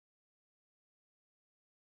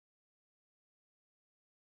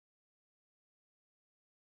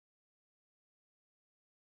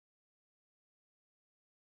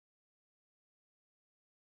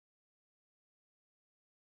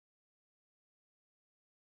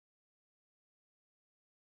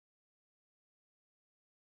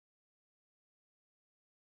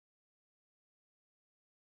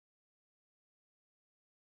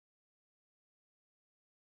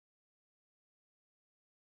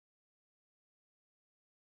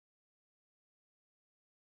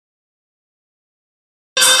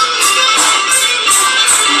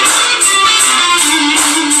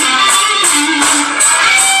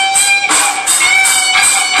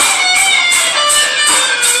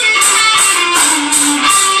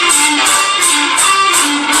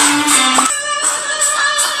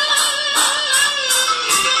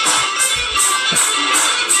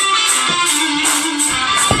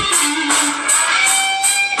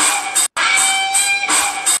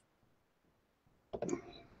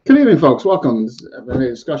evening, folks. Welcome. This is a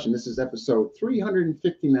discussion. This is episode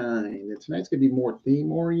 359, and tonight's going to be more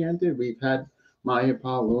theme-oriented. We've had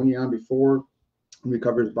Mahipal, Lunia on before. We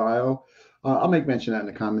covered his bio. I'll make mention that in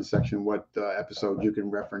the comments section, what episode you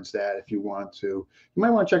can reference that if you want to. You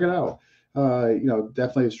might want to check it out.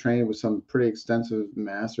 Definitely is trained with some pretty extensive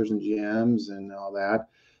masters and GMs and all that,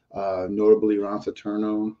 notably Ron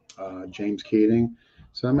Saturno, James Keating.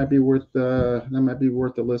 So that might be worth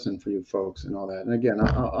a listen for you folks and all that. And again,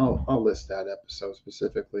 I'll list that episode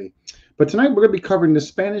specifically. But tonight we're going to be covering the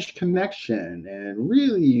Spanish Connection and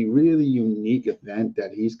really, really unique event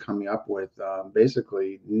that he's coming up with.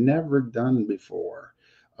 Basically, never done before.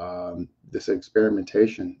 This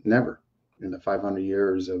experimentation, never in the 500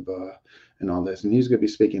 years of and all this. And he's going to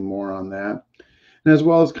be speaking more on that, and as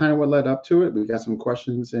well as kind of what led up to it. We've got some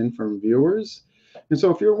questions in from viewers. And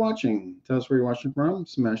so if you're watching, tell us where you're watching from,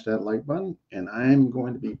 smash that like button, and I'm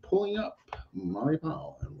going to be pulling up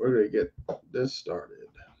Mahipal, and we're going to get this started.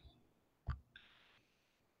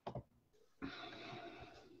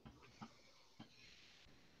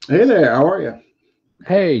 Hey there, how are you?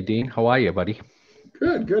 Hey, Dean, how are you, buddy?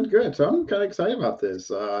 Good. So I'm kind of excited about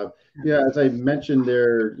this. As I mentioned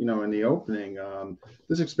there, in the opening,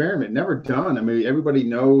 this experiment never done. I mean, everybody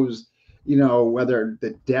knows, whether the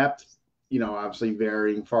depth, obviously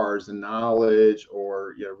varying far as the knowledge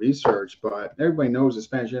or research, but everybody knows the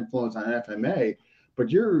Spanish influence on FMA. But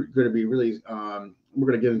you're going to be really, we're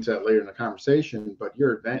going to get into that later in the conversation. But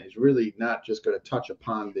your event is really not just going to touch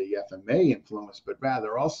upon the FMA influence, but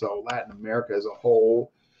rather also Latin America as a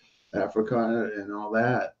whole, Africa, and all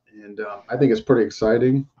that. And I think it's pretty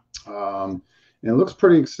exciting. And it looks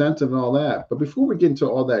pretty extensive and all that. But before we get into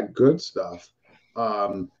all that good stuff,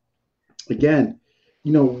 again,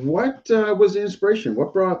 what was the inspiration?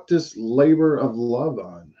 What brought this labor of love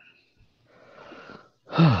on?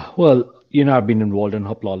 Well, I've been involved in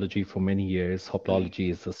hoplology for many years. Hoplology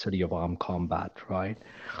is the study of armed combat, right?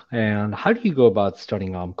 And how do you go about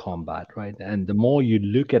studying armed combat, right? And the more you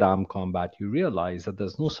look at armed combat, you realize that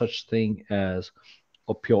there's no such thing as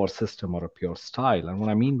a pure system or a pure style. And what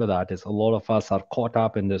I mean by that is a lot of us are caught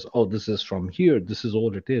up in this, oh, this is from here, this is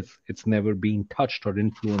all it is. It's never been touched or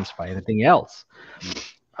influenced by anything else.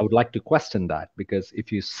 I would like to question that, because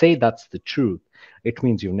if you say that's the truth, it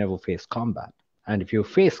means you've never faced combat. And if you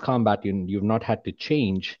face combat, you've not had to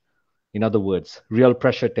change. In other words, real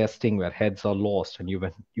pressure testing where heads are lost and you've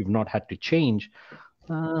not had to change.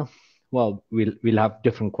 Well, we'll have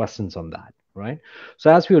different questions on that, right?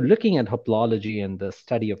 So as we were looking at hoplology and the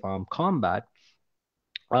study of armed combat,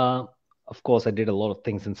 of course, I did a lot of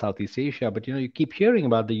things in Southeast Asia, but you keep hearing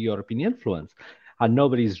about the European influence, and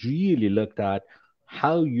nobody's really looked at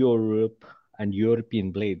how Europe and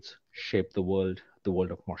European blades shape the world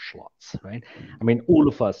of martial arts, right? I mean, all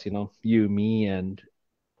of us, you, me, and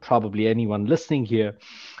probably anyone listening here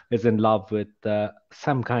is in love with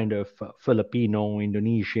some kind of Filipino,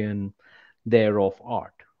 Indonesian, thereof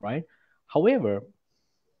art, right? However,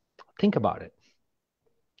 think about it.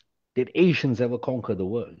 Did Asians ever conquer the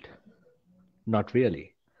world? Not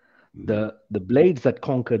really. The blades that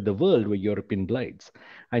conquered the world were European blades.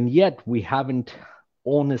 And yet we haven't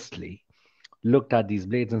honestly looked at these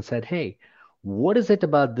blades and said, hey, what is it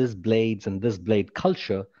about this blades and this blade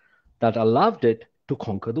culture that allowed it to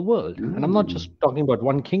conquer the world? And I'm not just talking about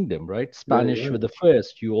one kingdom, right? Spanish were the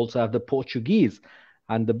first. You also have the Portuguese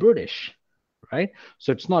and the British, right?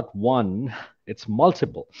 So it's not one, it's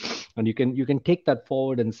multiple. And you can take that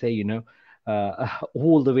forward and say,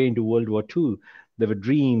 all the way into World War II, there were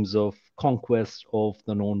dreams of conquest of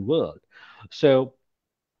the known world. So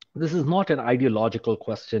this is not an ideological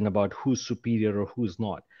question about who's superior or who's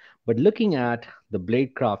not, but looking at the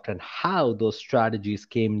blade craft and how those strategies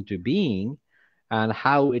came into being and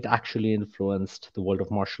how it actually influenced the world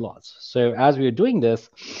of martial arts. So as we were doing this,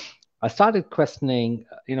 I started questioning,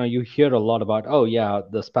 you hear a lot about, oh yeah,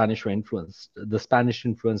 the Spanish influenced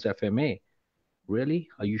FMA. Really?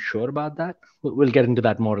 Are you sure about that? We'll get into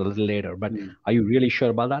that more a little later, but are you really sure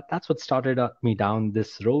about that? That's what started me down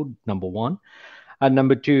this road, number one. And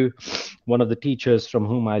number two, one of the teachers from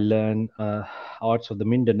whom I learned arts of the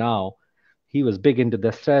Mindanao, he was big into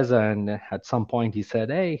Destreza, and at some point he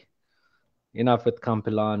said, hey, enough with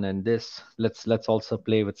Kampilan and this, let's also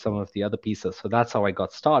play with some of the other pieces. So that's how I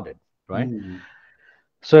got started, right?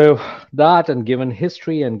 So that, and given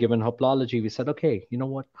history and given hoplology, we said, okay, you know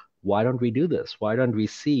what? Why don't we do this? Why don't we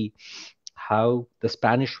see how the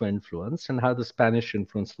Spanish were influenced and how the Spanish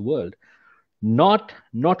influenced the world? Not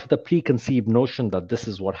with a preconceived notion that this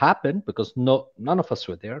is what happened, because none of us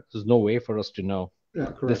were there. There's no way for us to know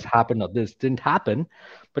this happened or this didn't happen.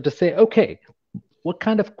 But to say, okay, what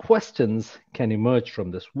kind of questions can emerge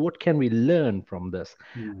from this? What can we learn from this?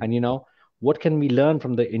 Hmm. And what can we learn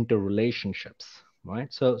from the interrelationships,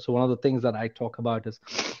 right? So one of the things that I talk about is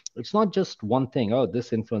it's not just one thing. Oh,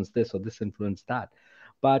 this influenced this or this influenced that,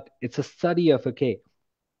 but it's a study of, okay,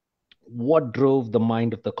 what drove the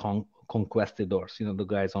mind of the conquistadors, the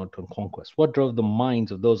guys out on conquest? What drove the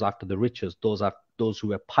minds of those after the riches, those who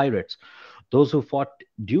were pirates, those who fought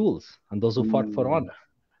duels, and those who fought for Hmm. honor?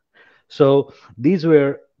 So these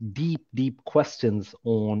were deep, deep questions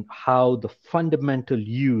on how the fundamental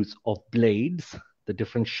use of blades, the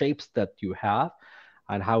different shapes that you have,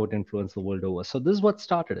 and how it influenced the world over. So this is what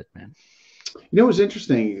started it, man. It's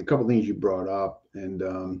interesting. A couple things you brought up, and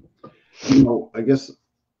I guess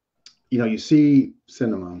you see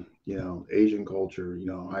cinema, Asian culture,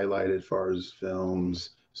 highlighted as far as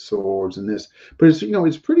films, swords, and this, but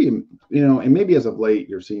it's pretty, and maybe as of late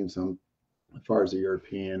you're seeing some as far as the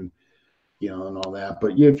European, and all that.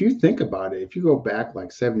 But yeah, if you think about it, if you go back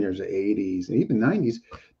like 70s or 80s and even 90s,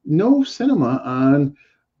 no cinema on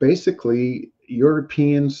basically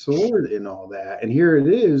European sword and all that. And here it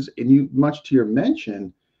is, and you, much to your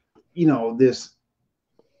mention, this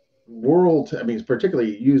world, I mean,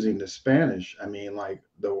 particularly using the Spanish, I mean, like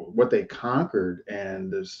what they conquered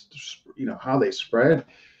and this, how they spread.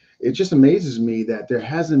 It just amazes me that there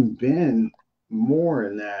hasn't been more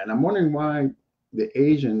in that. And I'm wondering why the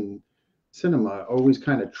Asian cinema always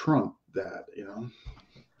kind of trumped that.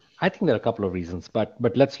 I think there are a couple of reasons, but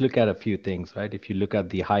let's look at a few things, right? If you look at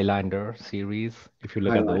the Highlander series, if you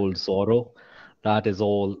look at the Highlight. old Zorro, that is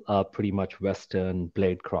all pretty much Western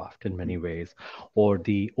bladecraft in many ways. Or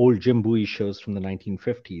the old Jim Bowie shows from the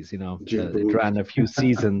 1950s, Jim it Booth. ran a few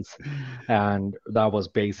seasons, and that was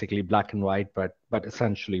basically black and white, but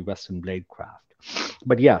essentially Western bladecraft.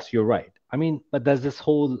 But yes, you're right. I mean, but there's this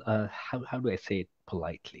whole how do I say it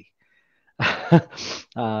politely?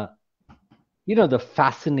 uh, the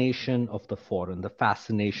fascination of the foreign, the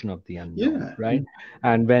fascination of the unknown, Yeah, right?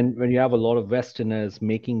 And when you have a lot of Westerners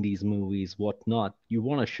making these movies, whatnot, you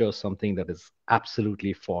want to show something that is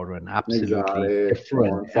absolutely foreign, absolutely exotic, different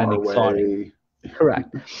foreign, and far exotic. away.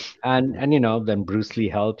 Correct. And then Bruce Lee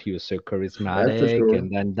helped. He was so That's for charismatic, sure.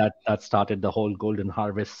 and then that started the whole Golden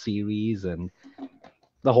Harvest series and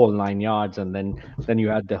the whole 9 yards. And then you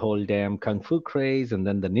had the whole damn kung fu craze, and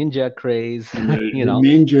then the ninja craze. And the you know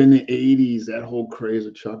ninja in the 80s, that whole craze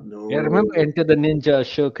of Chuck Yeah, remember Norris. Enter the Ninja,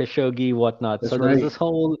 Shogi, whatnot. That's So right.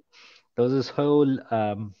 there was this whole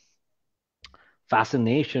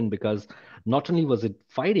fascination because not only was it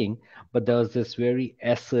fighting, but there was this very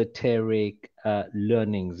esoteric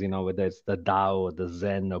learnings, whether it's the Tao or the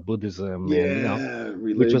Zen or Buddhism, and Yeah,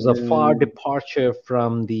 which was a far religion. departure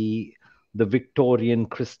from the Victorian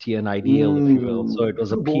Christian ideal, if you will. So it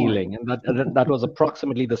was Too boring. appealing, and that was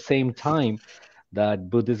approximately the same time that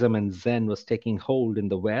Buddhism and Zen was taking hold in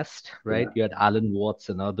the West, right? Yeah. You had Alan Watts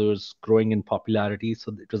and others growing in popularity,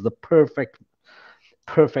 so it was the perfect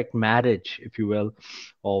marriage, if you will,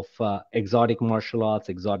 of exotic martial arts,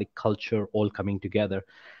 exotic culture, all coming together.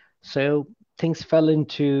 So things fell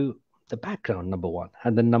into the background, number one,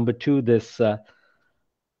 and then number two, this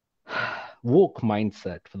woke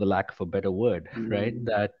mindset, for the lack of a better word, right? Mm,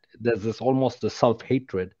 That there's this almost a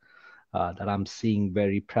self-hatred that I'm seeing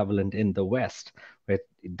very prevalent in the West, where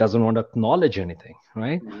it doesn't want to acknowledge anything,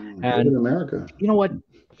 right? Live in And America. you know what?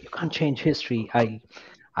 You can't change history.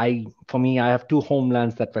 For me, I have two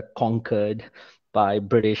homelands that were conquered by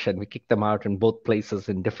British, and we kicked them out in both places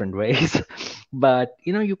in different ways. But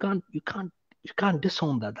you can't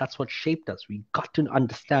disown that. That's what shaped us. We got to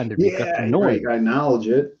understand it. We got to Yeah, know right. it. I acknowledge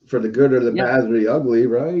it for the good or the Yeah, bad or the ugly,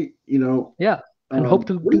 right? yeah, and hope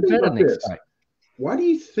to What do do you think better about next this? time. Why do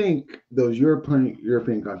you think those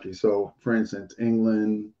European countries, so for instance,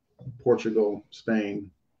 England, Portugal, Spain,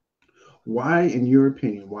 why, in your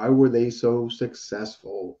opinion, why were they so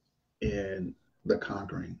successful in the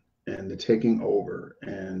conquering and the taking over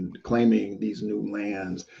and claiming these new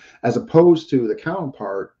lands, as opposed to the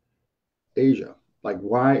counterpart, Asia? Like,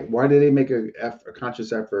 why did they make a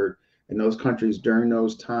conscious effort in those countries during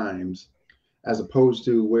those times, as opposed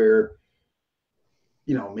to where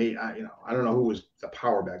me, I don't know who was the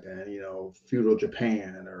power back then, feudal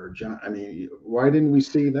Japan or John. I mean, why didn't we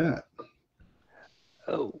see that?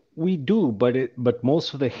 We do, but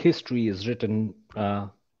most of the history is written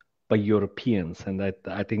by Europeans, and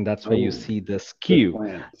I think that's where you Oh, see the good skew.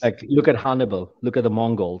 plants. Like, look at Hannibal, look at the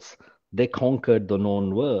Mongols. They conquered the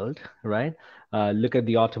known world, right? Look at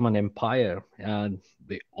the Ottoman Empire, and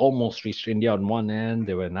they almost reached India on one end.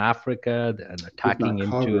 They were in Africa and Just attacking not into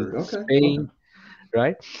covered. Okay, okay. Spain,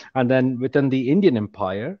 right? And then within the Indian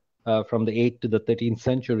Empire, from the 8th to the 13th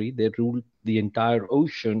century. They ruled the entire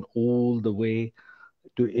ocean all the way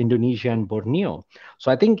to Indonesia and Borneo.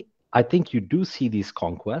 So I think you do see these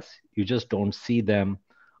conquests. You just don't see them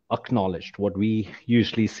acknowledged. What we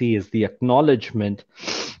usually see is the acknowledgement.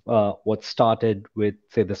 What started with,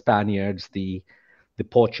 say, the Spaniards, the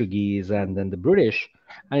Portuguese, and then the British.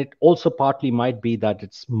 And it also partly might be that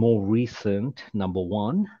it's more recent, number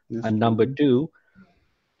one, That's and number true. two,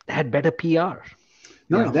 they had better PR. Not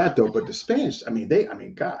You only know, that though, but the Spanish, I mean,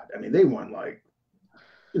 God, I mean, they went like,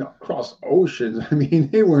 across oceans. I mean,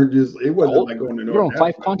 they weren't just, it wasn't all like going to they're North on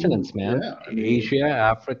five Africa. continents, man. Yeah. I mean, Asia,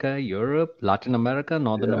 Africa, Europe, Latin America,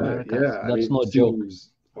 Northern yeah, America. yeah. So I mean, that's it no joke. seems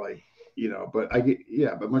like, but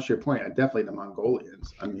yeah, but much to your point, I definitely the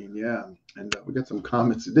Mongolians. I mean, yeah. And we got some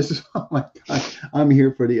comments. This is, oh my God, I'm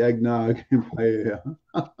here for the eggnog and paella.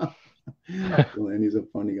 And he's a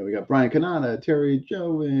funny guy. We got Brian Canada, Terry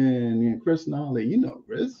Joe, and Chris Nolly.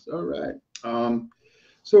 Chris. All right.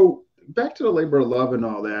 So back to the labor of love and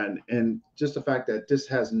all that, and just the fact that this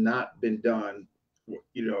has not been done.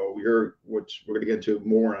 Which we're going to get to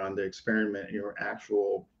more on the experiment, your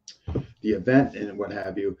actual the event and what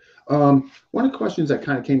have you. One of the questions that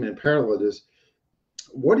kind of came in parallel is,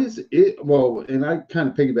 what is it? Well, and I kind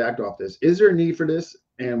of piggybacked off this. Is there a need for this,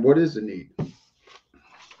 and what is the need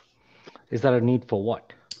Is there a need for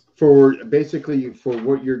what? for basically for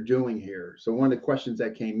what you're doing here? So one of the questions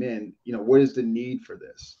that came in, what is the need for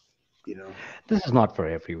this? You know. This is not for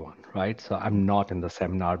everyone, right? So I'm not in the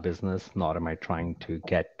seminar business, nor am I trying to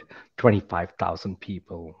get 25,000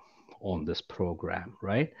 people on this program,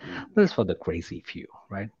 right? This is for the crazy few,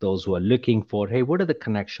 right? Those who are looking for, hey, what are the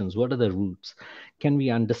connections? What are the roots? Can we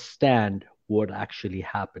understand what actually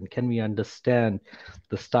happened? Can we understand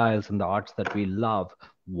the styles and the arts that we love?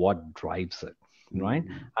 What drives it, right?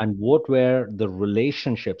 Mm, And what were the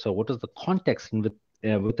relationships, or what is the context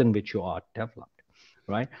within which your art developed,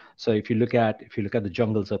 right? So if you look at the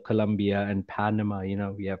jungles of Colombia and Panama,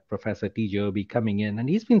 we have Professor T.J. Obi coming in, and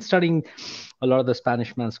he's been studying a lot of the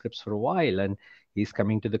Spanish manuscripts for a while, and he's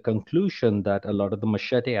coming to the conclusion that a lot of the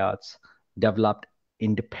machete arts developed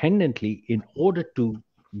independently in order to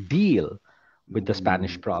deal with the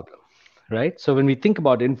Spanish mm, problem, right? So when we think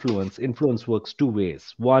about influence, influence works two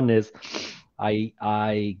ways. One is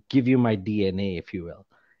I give you my DNA, if you will.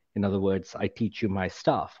 In other words, I teach you my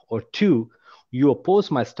stuff. Or two, you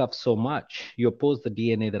oppose my stuff so much, you oppose the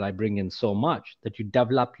DNA that I bring in so much that you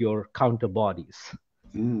develop your counter bodies,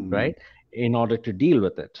 mm. right? In order to deal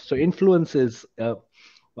with it. So influence is,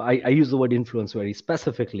 I use the word influence very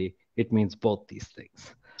specifically. It means both these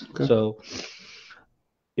things. Okay. So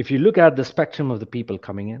if you look at the spectrum of the people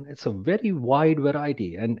coming in, it's a very wide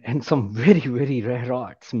variety and some very, very rare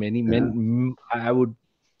arts. Many Yeah, men, I would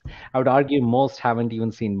argue most haven't even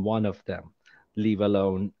seen one of them, leave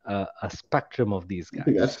alone a spectrum of these I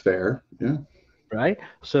think that's guys, fair. Yeah. right?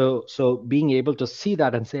 So being able to see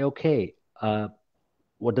that and say, okay,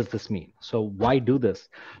 what does this mean? So why do this?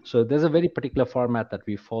 So there's a very particular format that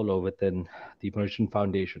we follow within the Immersion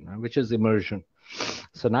Foundation, which is immersion.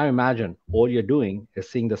 So now imagine all you're doing is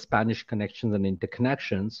seeing the Spanish connections and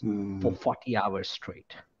interconnections for Mm, 40 hours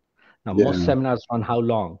straight. Now, most yeah. seminars run how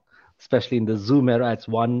long? Especially in the Zoom era, it's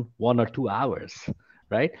one or 2 hours,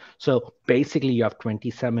 right? So basically, you have 20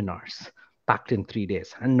 seminars packed in 3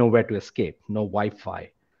 days and nowhere to escape, no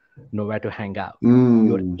Wi-Fi, nowhere to hang out.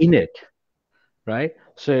 You're Mm, in it, right?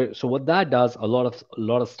 So what that does, a lot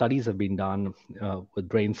of studies have been done with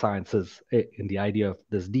brain sciences in the idea of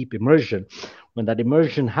this deep immersion. When that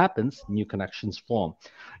immersion happens, new connections form.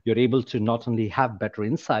 You're able to not only have better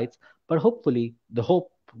insights, but hopefully the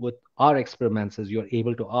hope with our experiments is you're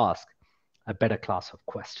able to ask a better class of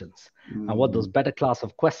questions. And what those mm. better class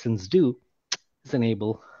of questions do is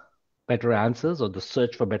enable better answers, or the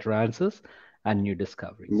search for better answers and new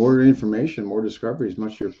discoveries. More information, more discoveries.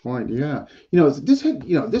 Much to your point. Yeah. This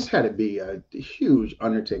had to be a huge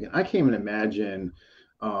undertaking. I can't even imagine.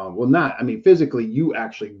 Well, not. I mean, physically, you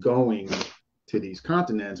actually going to these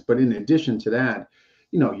continents, but in addition to that,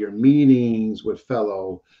 your meetings with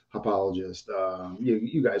fellow apologists,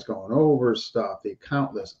 you guys going over stuff, the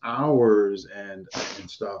countless hours and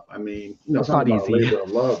stuff. I mean, It's talking not about a easy. labor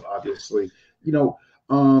of love, obviously. You know,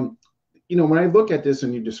 um, when I look at this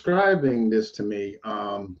and you're describing this to me,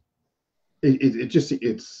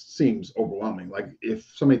 it seems overwhelming. Like if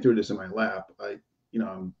somebody threw this in my lap,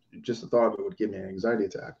 just the thought of it would give me an anxiety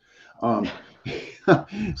attack. Um,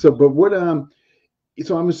 so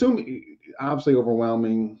I'm assuming obviously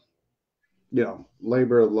overwhelming,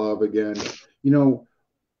 labor of love again. You know,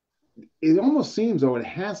 it almost seems though it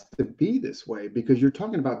has to be this way because you're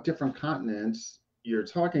talking about different continents. you're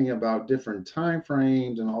talking about different time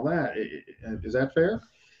frames and all that. Is that fair?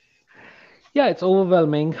 Yeah, it's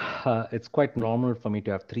overwhelming. It's quite normal for me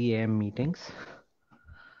to have 3 a.m. meetings,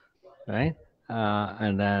 right?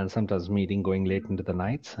 And then sometimes meeting going late into the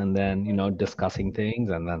nights, and then discussing things,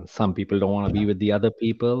 and then some people don't want to be with the other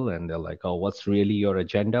people, and they're like, "Oh, what's really your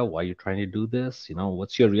agenda? Why are you trying to do this?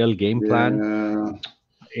 What's your real game plan?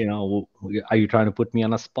 Yeah. Are you trying to put me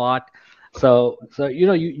on a spot?" So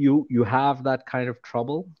you have that kind of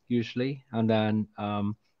trouble usually, and then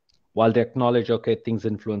while they acknowledge, okay, things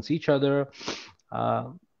influence each other, uh,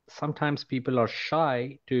 sometimes people are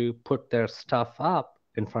shy to put their stuff up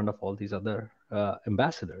in front of all these other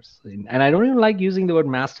ambassadors. And I don't even like using the word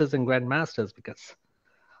masters and grandmasters because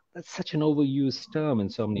that's such an overused term in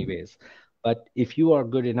so many ways. But if you are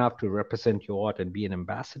good enough to represent your art and be an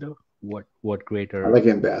ambassador, what I greater like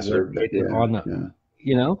what ambassador, but greater yeah, honor, yeah.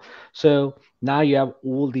 you know? So now you have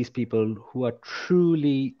all these people who are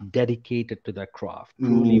truly dedicated to their craft,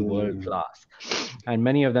 truly world Mm. class. And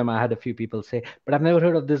many of them, I had a few people say, but I've never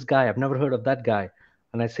heard of this guy, I've never heard of that guy.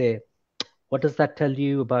 And I say, what does that tell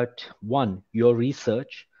you about one, your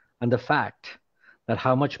research, and the fact that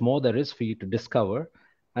how much more there is for you to discover,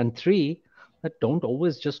 and three, that don't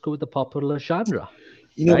always just go with the popular genre,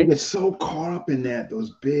 We right? get so caught up in that,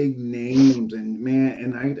 those big names, and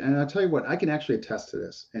man, and I'll tell you what, I can actually attest to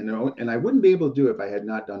this, and I wouldn't be able to do it if I had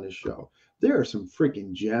not done this show. There are some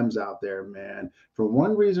freaking gems out there, man. For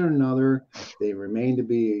one reason or another, they remain to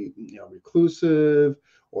be, reclusive,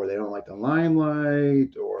 or they don't like the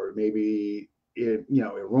limelight, or maybe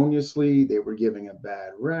erroneously they were giving a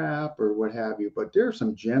bad rap or what have you. But there are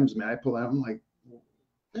some gems, man. I pull out, I'm like,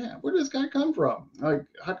 yeah, where did this guy come from? Like,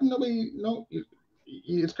 how come nobody know?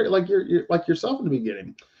 It's great, like you're like yourself in the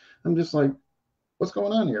beginning. I'm just like, what's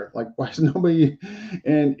going on here? Like, why is nobody?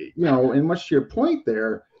 And and much to your point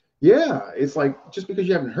there, yeah, it's like just because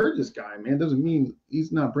you haven't heard this guy, man, doesn't mean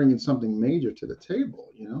he's not bringing something major to the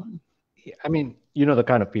table. I mean, you know the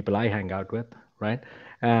kind of people I hang out with, right?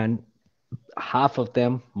 And half of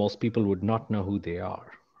them, most people would not know who they are,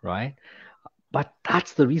 right? But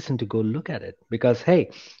that's the reason to go look at it. Because,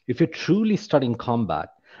 hey, if you're truly studying combat,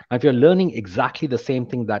 and if you're learning exactly the same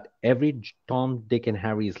thing that every Tom, Dick, and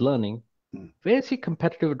Harry is learning, Mm. where's your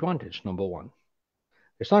competitive advantage? Number one,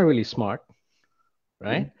 it's not really smart, Yeah.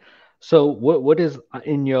 right? So, what is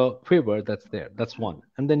in your favor that's there? That's one.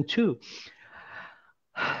 And then two,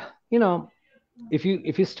 you know, if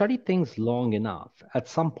you study things long enough, at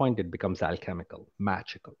some point it becomes alchemical,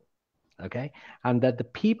 magical. Okay, and that the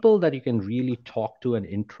people that you can really talk to and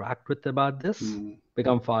interact with about this Mm.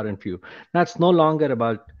 become far and few. Now it's no longer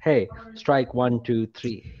about, hey, strike one, two,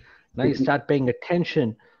 three. Now you start paying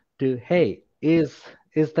attention to, hey, is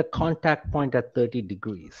the contact point at 30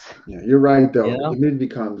 degrees? Yeah, you're right You though. know? It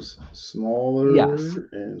becomes Yes. smaller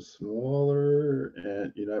and smaller,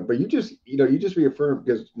 and but you just reaffirm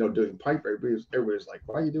because doing pipe, everybody's like,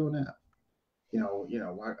 why are you doing that?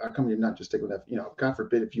 Why, how come you're not just sticking with that? God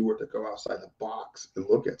forbid if you were to go outside the box and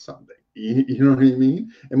look at something. You know what I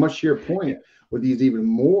mean? And much to your Yeah. point, with these even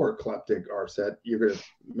more eclectic arts that you're going to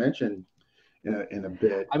mention in a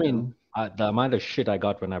bit. I mean, the amount of shit I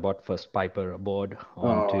got when I bought first Piper aboard Oh,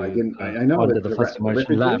 I onto didn't. I know onto that the first the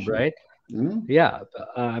immersion lab, reputation. right? You know? Yeah,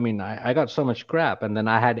 I mean, I got so much crap, and then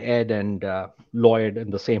I had Ed and Lloyd in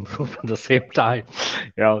the same room at the same time,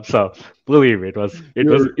 So believe me, it was You're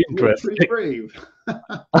pretty interesting. brave.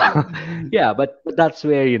 Yeah, but that's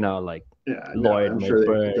where like Yeah, no, Lloyd, I'm my sure they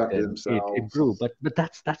bird, conducted and it themselves. grew. But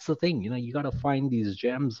that's the thing, you got to find these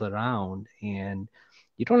gems around, and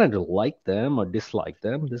you don't have to like them or dislike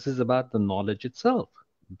them. This is about the knowledge itself.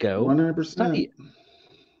 Go study 100%. it.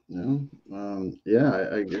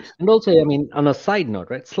 Yeah, I guess. And also, I mean, on a side note,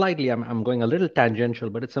 right? Slightly, I'm going a little tangential,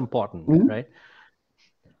 but it's important, Mhm. right?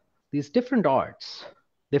 These different arts,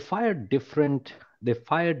 they fire different they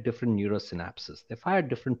fire different neurosynapses. They fire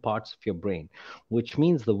different parts of your brain, which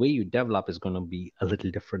means the way you develop is going to be a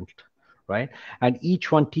little different, right? And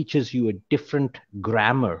each one teaches you a different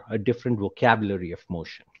grammar, a different vocabulary of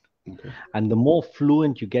motion. Okay. And the more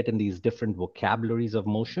fluent you get in these different vocabularies of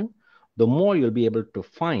motion, the more you'll be able to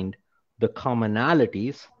find the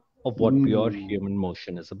commonalities of what pure Mm. human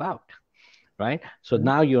motion is about, right? So Yeah.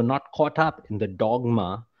 now you're not caught up in the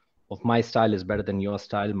dogma of my style is better than your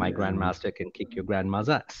style, my Yeah. grandmaster can kick your grandma's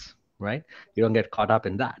ass, right? You don't get caught up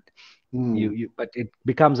in that. Mm. But it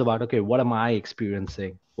becomes about, okay, what am I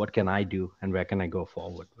experiencing? What can I do? And where can I go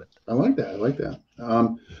forward with? I like that. I like that.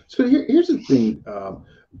 So here's the thing.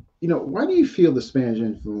 Why do you feel the Spanish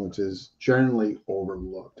influence is generally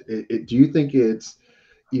overlooked? Do you think it's,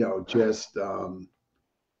 just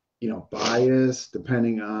bias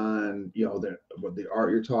depending on, what the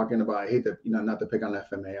art you're talking about. I hate that, not to pick on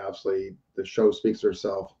FMA. Obviously, the show speaks for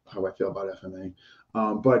itself, how I feel about FMA.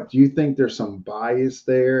 But do you think there's some bias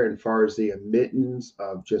there as far as the admittance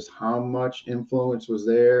of just how much influence was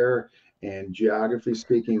there and geography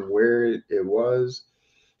speaking, where it was?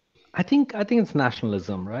 I think it's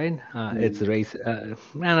nationalism, right? It's Mm, race,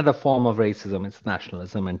 another form of racism. It's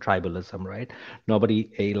nationalism and tribalism, right?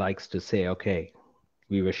 Nobody likes to say, okay,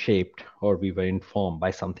 we were shaped or we were informed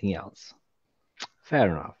by something else. Fair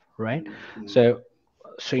enough, right? mm, mm, So,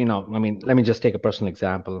 I mean, let me just take a personal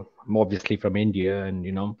example. I'm obviously from India, and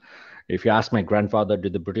if you ask my grandfather,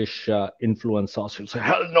 did the British influence us? He'll say,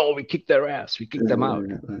 hell no, we kicked their ass, we kicked them out.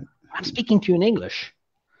 right. I'm speaking to you in English,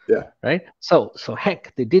 Yeah. right? So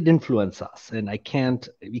heck, they did influence us, and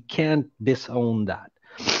we can't disown that,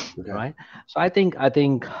 Okay. right? So I think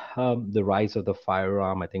the rise of the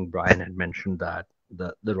firearm. I think Brian had mentioned that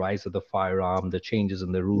the rise of the firearm, the changes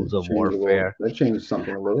in the rules of warfare, That changed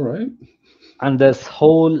something a little, right? and this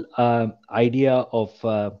whole idea of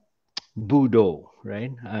Budo,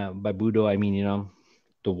 right? By Budo, I mean,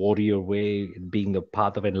 the warrior way being the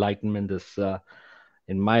path of enlightenment.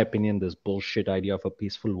 In my opinion, this bullshit idea of a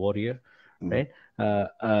peaceful warrior, Mm, right? Uh,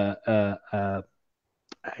 uh, uh, uh,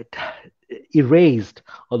 it erased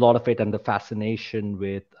a lot of it and the fascination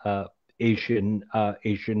with Asian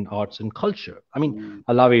arts and culture. I mean, mm,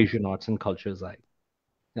 I love Asian arts and cultures. I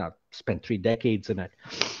spent 3 decades in it,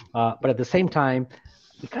 but at the same time,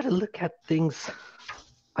 we got to look at things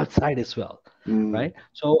outside as well, mm, right?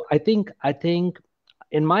 So I think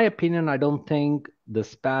in my opinion, I don't think the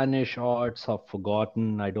Spanish arts are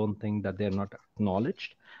forgotten. I don't think that they're not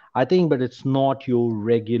acknowledged. I think, but it's not your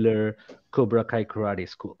regular Cobra Kai karate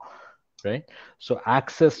school, right? So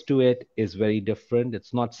access to it is very different.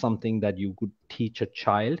 It's not something that you could teach a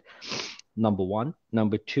child. Number one.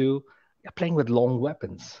 Number two, you're playing with long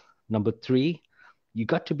weapons. Number three, you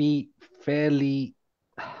got to be fairly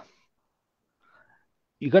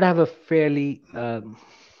you got to have a fairly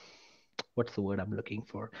what's the word I'm looking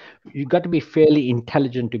for? You got to be fairly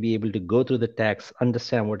intelligent to be able to go through the text,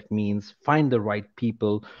 understand what it means, find the right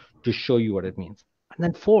people to show you what it means. And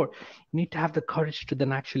then four, you need to have the courage to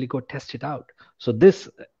then actually go test it out. So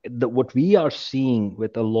what we are seeing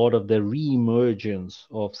with a lot of the re-emergence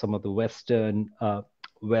of some of the Western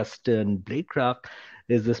bladecraft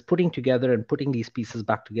is this putting together and putting these pieces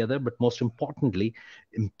back together, but most importantly,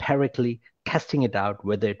 empirically testing it out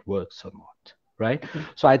whether it works or not, right? okay.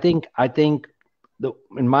 So I think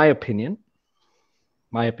in my opinion,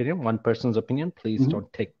 one person's opinion, please Mhm.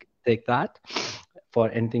 don't take that for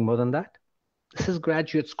anything more than that. This is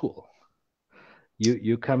graduate school.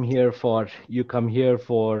 You come here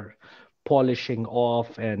for polishing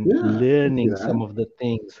off and Yeah, I can see learning some that. of the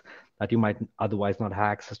things that you might otherwise not have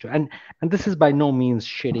access to. And this is by no means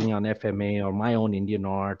shitting on FMA or my own Indian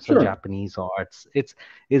arts or Sure. Japanese arts. It's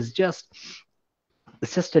just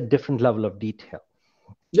it's just a different level of detail.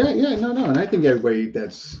 Yeah, yeah, no, no. And I think everybody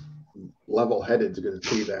that's level headed is going to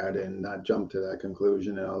see that and not jump to that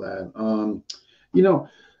conclusion and all that. You know,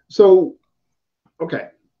 so, okay,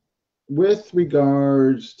 with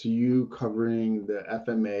regards to you covering the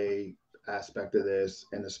FMA aspect of this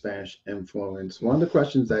and the Spanish influence, one of the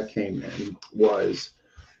questions that came in was,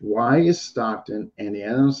 why is Stockton and the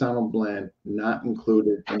Anasazi blend not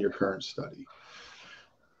included in your current study?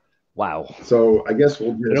 Wow. So I guess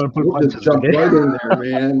I don't pull we'll just punches jump today. right in there,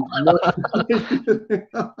 man.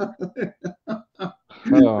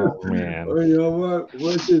 Oh man. Well, you know what?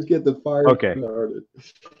 Let's just get the fire Okay. started.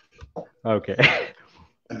 Okay.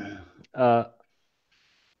 Uh,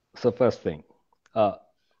 so first thing, uh,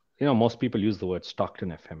 most people use the word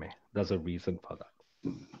Stockton FMA. There's a reason for that.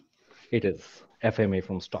 It is FMA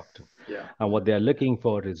from Stockton. Yeah. And what they're looking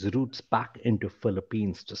for is roots back into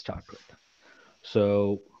Philippines to start with.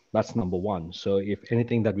 So that's number one. So if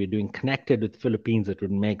anything that we're doing connected with Philippines, it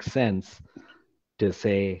would make sense to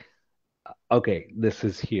say, okay, this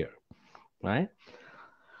is here, right?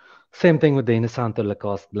 Same thing with the Inosanto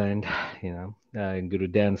Lacoste blend. Guru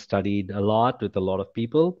Dan studied a lot with a lot of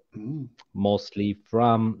people, Mm, mostly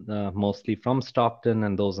from Stockton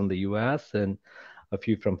and those in the U.S. and a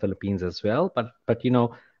few from Philippines as well. But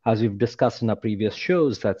as we've discussed in our previous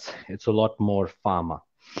shows, it's a lot more pharma.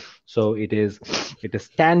 So it is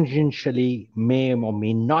tangentially may or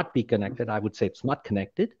may not be connected. I would say it's not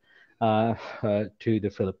connected to the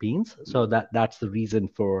Philippines. So that's the reason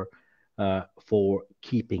for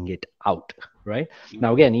keeping it out, right?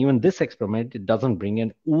 Now okay. again, even this experiment, it doesn't bring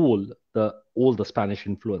in all the Spanish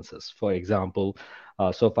influences. For example,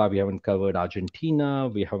 so far we haven't covered Argentina,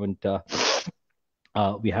 we haven't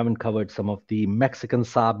We haven't covered some of the Mexican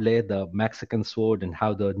sable, the Mexican sword, and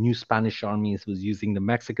how the new Spanish armies was using the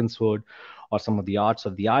Mexican sword, or some of the arts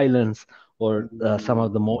of the islands, or some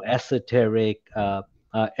of the Mm, more esoteric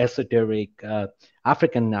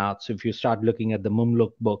African arts. So if you start looking at the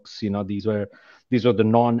Mumluk books, these were the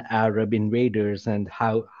non-Arab invaders, and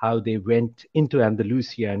how they went into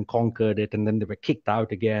Andalusia and conquered it, and then they were kicked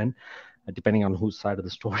out again, depending on whose side of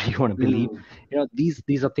the story you want to believe. mm,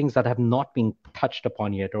 These are things that have not been touched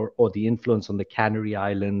upon yet, or the influence on the Canary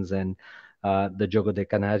Islands and the Jogo de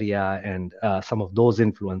Canaria, and some of those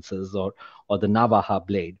influences, or the Navaja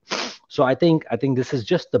blade. So I think this is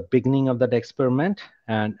just the beginning of that experiment,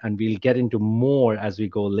 and we'll get into more as we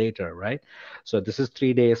go later, right? So this is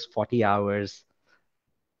 3 days, 40 hours.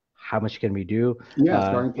 How much can we do? yeah,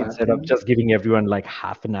 starting Instead of platform. just giving everyone like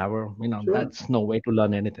half an hour, Sure. that's no way to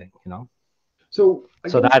learn anything. So I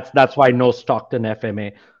So guess, that's why no Stockton FMA.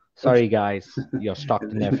 okay, Sorry guys, your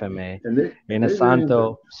Stockton and FMA. and In there's your answer.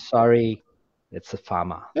 Santo, sorry, it's a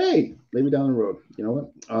farmer Hey, maybe down the road. You know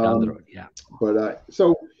what? down the road. Yeah. But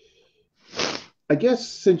so I guess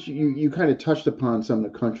since you kind of touched upon some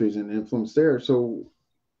of the countries and influence there, so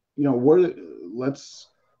what let's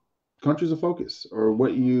countries of focus or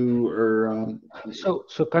what you are.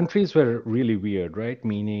 So countries were really weird, right?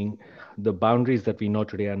 Meaning the boundaries that we know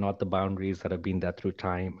today are not the boundaries that have been there through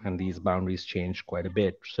time, and these boundaries changed quite a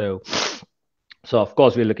bit. So of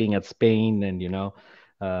course we're looking at Spain, and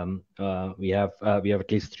we have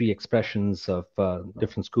at least three expressions of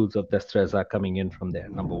different schools of destreza coming in from there.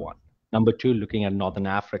 Number one. Number two, looking at Northern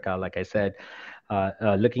Africa, like I said,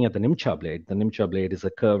 looking at the Nimcha blade. The Nimcha blade is a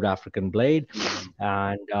curved African blade,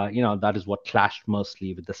 and that is what clashed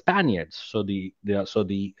mostly with the Spaniards. So the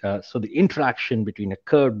interaction between a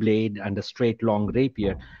curved blade and a straight long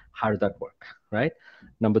rapier, how did that work, right?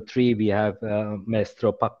 Number three, we have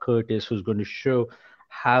Maestro Puck Curtis, who's going to show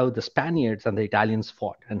how the Spaniards and the Italians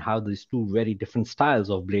fought, and how these two very different styles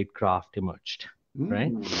of blade craft emerged,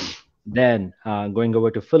 right? Mm, Then going over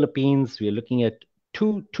to Philippines, we're looking at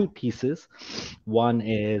two pieces. One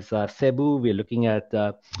is Cebu. We're looking at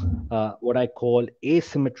what I call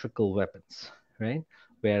asymmetrical weapons, right?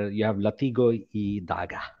 Where you have latigo y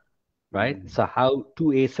daga, right? mm, So how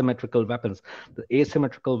two asymmetrical weapons, the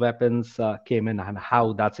asymmetrical weapons came in, and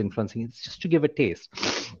how that's influencing. It's just to give a taste.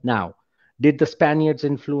 Now, did the Spaniards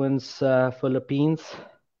influence Philippines?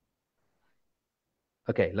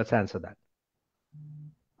 Okay, let's answer that.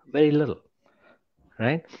 Very little,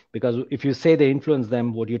 right? Because if you say they influence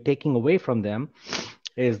them, what you're taking away from them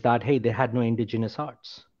is that, hey, they had no indigenous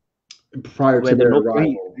arts. prior Were to there their no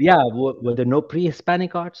arrival. were there no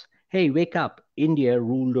pre-Hispanic arts? Hey, wake up! India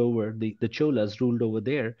ruled over the Cholas ruled over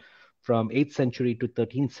there from 8th century to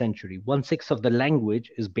 13th century. One-sixth of the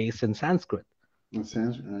language is based in Sanskrit. That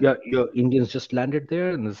sounds right. Your Indians just landed there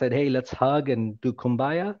and they said, "Hey, let's hug and do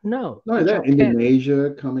kumbaya." No, Not only good that, job, Ken.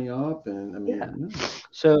 Indonesia coming up, and I Yeah. mean, no.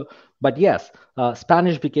 So, but yes,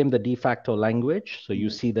 Spanish became the de facto language. So you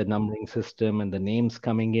Yeah. see the numbering system and the names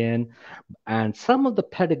coming in, and some of the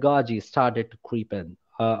pedagogy started to creep in.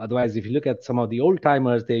 Otherwise, if you look at some of the old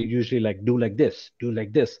timers, they usually like do like this,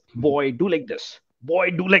 boy, do like this,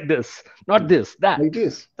 boy, do like this, not this, Like that.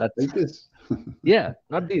 this, That's like this. yeah,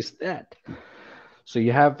 not this, that. So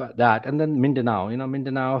you have that, and then Mindanao.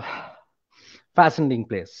 Mindanao, fascinating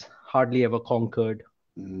place, hardly ever conquered,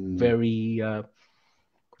 Mm. very,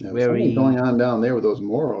 Yeah, something going very. on down there with those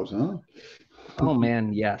Moros, huh? Oh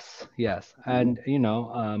man, yes, yes, Mhm.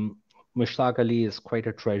 and Mushtaq Ali is quite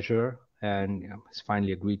a treasure, and he's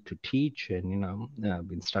finally agreed to teach, and I've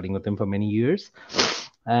been studying with him for many years,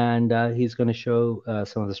 and he's going to show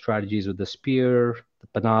some of the strategies with the spear, the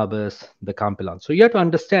panabas, the kampilan. So you have to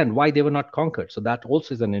understand why they were not conquered. So that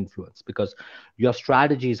also is an influence, because your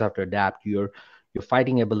strategies have to adapt, your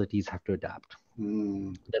fighting abilities have to adapt.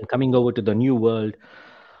 Mm. Then coming over to the new world,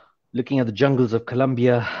 looking at the jungles of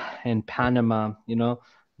Colombia and Panama,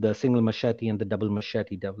 the single machete and the double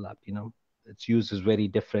machete developed. Its use is very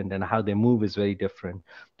different, and how they move is very different.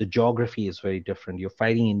 The geography is very different. You're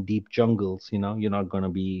fighting in deep jungles. You're not going to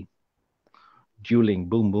be dueling,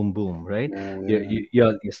 boom, boom, boom, right? Yeah, Your,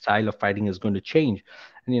 yeah. your style of fighting is going to change.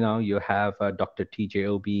 And you have Dr. TJ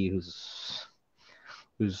Obi, who's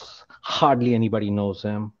hardly anybody knows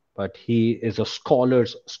him, but he is a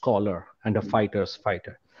scholar's scholar and a fighter's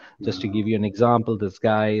fighter. Just to give Wow. you an example, this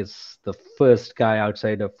guy is the first guy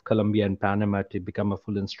outside of Colombia and Panama to become a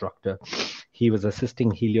full instructor. He was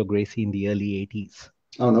assisting Helio Gracie in the early 80s,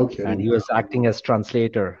 Oh, no and kidding. he was acting as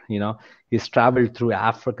translator. He's traveled through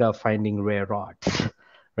Africa finding rare arts,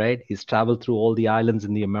 right? He's traveled through all the islands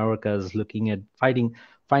in the Americas looking at finding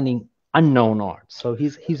unknown art. So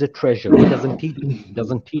he's a treasure. He doesn't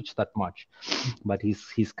teach that much, but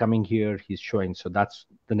he's coming here. He's showing. So that's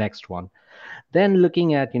the next one. Then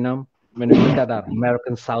looking at, when we look at our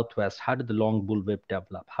American Southwest, how did the long bullwhip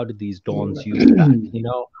develop? How did these dons use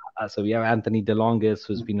that? So we have Anthony DeLongis,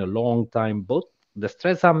 who's been a long time, both the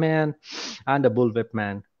Stresa man and the bullwhip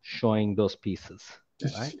man, showing those pieces.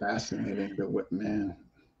 It's Right? fascinating, the whip man.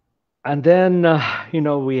 And then,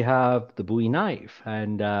 we have the Bowie knife.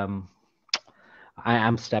 And I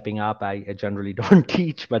am stepping up. I generally don't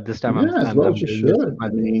teach, but this time Yeah, as well I'm as you doing this. should. I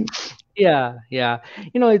mean, Yeah.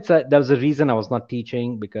 There was a reason I was not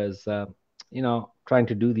teaching because, trying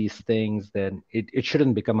to do these things, then it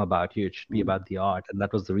shouldn't become about you. It should be about the art. And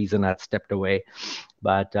that was the reason I stepped away.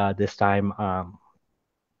 But this time,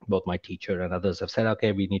 both my teacher and others have said,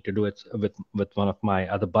 okay, we need to do it with one of my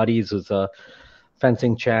other buddies who's a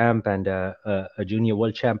fencing champ and a junior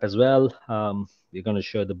world champ as well. We're going to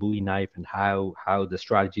show the Bowie knife and how the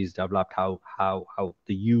strategy is developed, how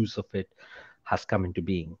the use of it has come into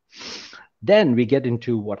being. Then we get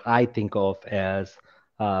into what I think of as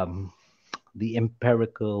the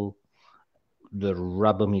empirical, the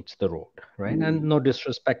rubber meets the road, right? And no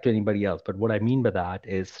disrespect to anybody else, but what I mean by that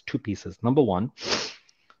is two pieces. Number one,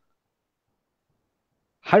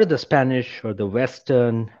 how did the Spanish or the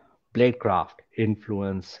Western bladecraft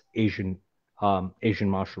influence Asian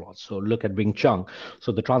martial arts? So look at Wing Chun.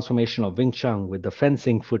 So the transformation of Wing Chun with the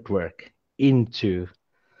fencing footwork into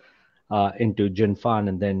Jin Fan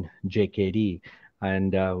and then JKD,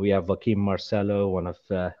 and we have Joaquim Marcelo, one of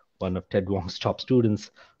Ted Wong's top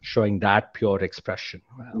students, showing that pure expression.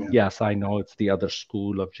 Well, yes, I know it's the other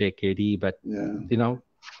school of JKD, but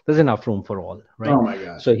there's enough room for all, right? Oh my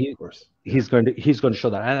gosh! So of course. He's going to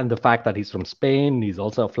show that, and the fact that he's from Spain, he's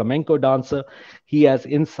also a flamenco dancer. He has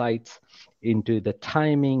insights into the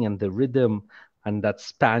timing and the rhythm and that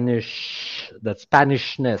Spanishness,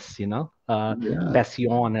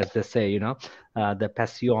 passion, as they say, the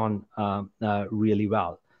passion really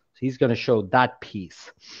well. So he's going to show that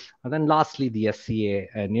piece. And then lastly, the SCA.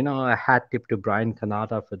 And, a hat tip to Brian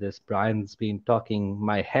Kanata for this. Brian's been talking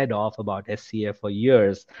my head off about SCA for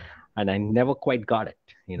years, and I never quite got it,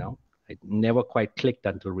 It never quite clicked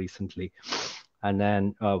until recently. And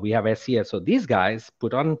then we have SCA. So these guys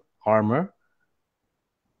put on armor,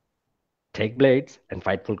 take blades, and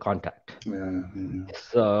fight full contact. Yeah.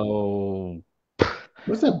 So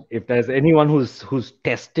what's that? If there's anyone who's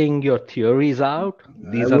testing your theories out,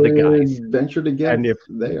 these are the guys. Venture to guess, and if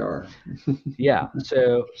they are. Yeah.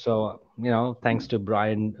 So thanks to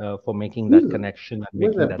Brian for making that connection and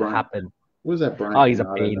making that happen. What is that, Brian? Oh, he's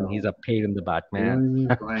a pain. He's a pain in the butt, man. You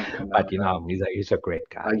know what I mean? Brian, but he's a great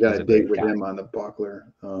guy. I got a date with him on the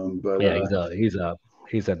buckler. But yeah,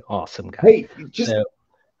 he's an awesome guy. Hey, just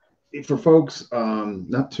for folks,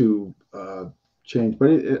 not to change, but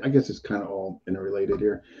I guess it's kind of all interrelated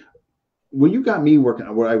here. What you got me working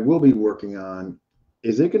on, what I will be working on,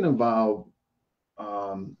 is it going to involve?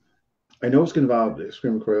 I know it's going to involve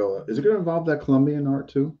Extreme Crayola. Is it going to involve that Colombian art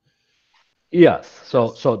too? Yes.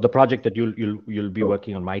 So the project that you'll be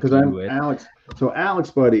working on might be with Alex. So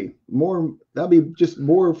Alex, buddy, that'll be just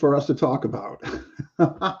more for us to talk about.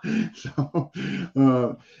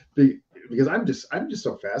 So because I'm just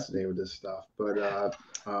so fascinated with this stuff. But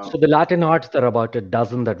so the Latin arts, there are about a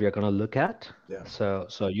dozen that we are going to look at. Yeah.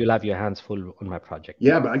 So you'll have your hands full on my project.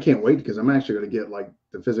 Yeah, but I can't wait because I'm actually going to get like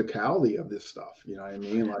the physicality of this stuff. You know what I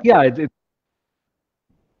mean? Like, yeah,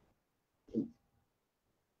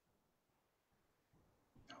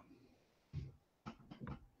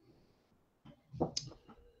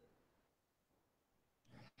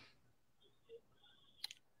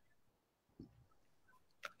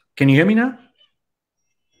 Can you hear me now?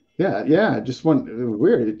 Yeah. Just went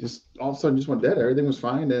weird. It just all of a sudden just went dead. Everything was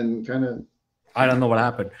fine and kind of. I don't know what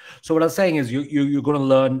happened. So what I was saying is you're going to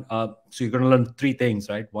learn. So you're going to learn three things,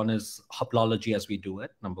 right? One is hoplology as we do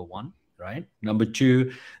it. Number one, right? Number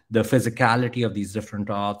two, the physicality of these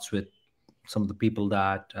different arts with some of the people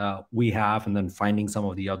that we have, and then finding some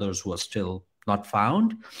of the others who are still not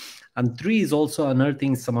found. And three is also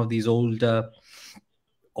unearthing some of these old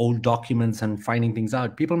documents and finding things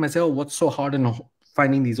out. People may say, "Oh, what's so hard in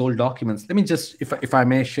finding these old documents?" Let me just, if I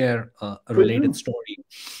may share a related story.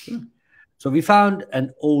 Sure. So we found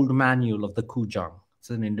an old manual of the kujang. It's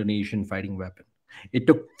an Indonesian fighting weapon. It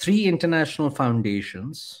took 3 international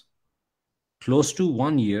foundations, close to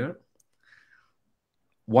 1 year,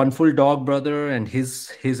 one full dog brother and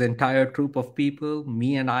his entire troop of people,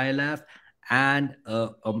 me and ILF, and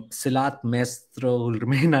Silat Maestro, who will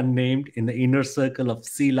remain unnamed, in the inner circle of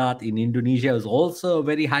Silat in Indonesia, was also a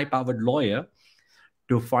very high-powered lawyer,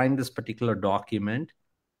 to find this particular document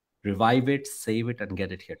revive it, save it, and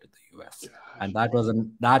get it here to the US. And that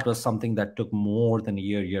was something that took more than a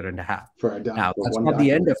year and a half. Now, that's not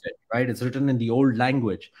the end of it, right? It's written in the old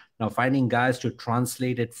language. Now, finding guys to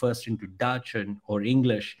translate it first into Dutch or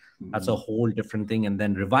English, that's a whole different thing. And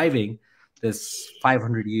then reviving this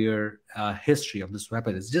 500-year history of this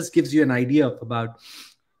weapon. It just gives you an idea of about.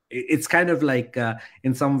 It's kind of like,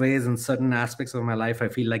 in some ways, in certain aspects of my life, I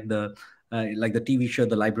feel like the TV show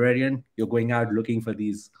The Librarian. You're going out looking for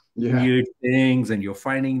these weird things, and you're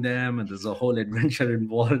finding them, and there's a whole adventure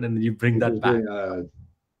involved, and then you bring that back.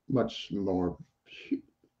 Much more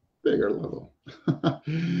bigger level. But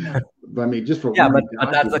I mean, just for but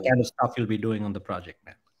that's the kind of stuff you'll be doing on the project,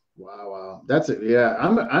 man. Wow, that's it. Yeah,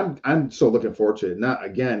 I'm so looking forward to it.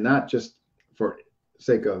 Not just for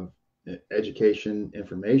sake of education,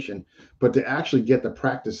 information, but to actually get to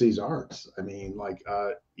practice these arts. I mean,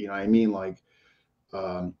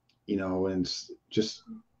 and just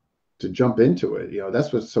to jump into it.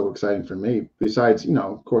 That's what's so exciting for me. Besides,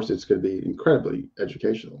 of course, it's going to be incredibly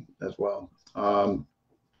educational as well.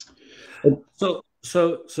 So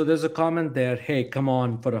there's a comment there. Hey, come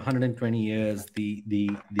on! For 120 years, the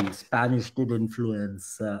Spanish did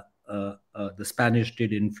influence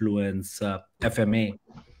FMA.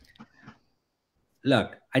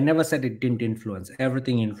 Look, I never said it didn't influence.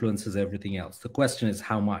 Everything influences everything else. The question is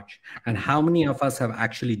how much, and how many of us have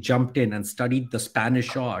actually jumped in and studied the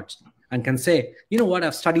Spanish arts and can say, you know what,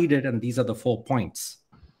 I've studied it, and these are the 4 points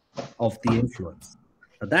of the influence.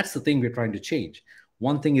 Now, that's the thing we're trying to change.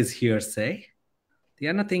 One thing is hearsay. The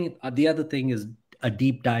other thing is a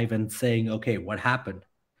deep dive and saying, okay, what happened?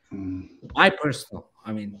 My personal,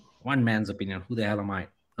 one man's opinion. Who the hell am I?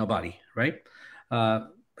 Nobody, right?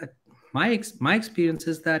 My experience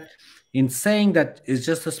is that in saying that it's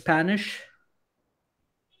just the Spanish,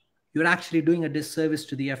 you're actually doing a disservice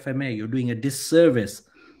to the FMA. You're doing a disservice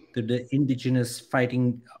to the indigenous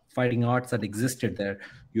fighting arts that existed there.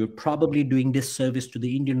 You're probably doing disservice to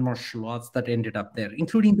the Indian martial arts that ended up there,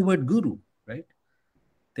 including the word guru, right?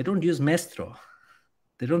 They don't use maestro.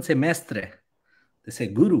 They don't say mestre. They say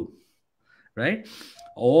guru, right?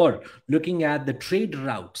 Or looking at the trade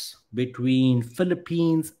routes between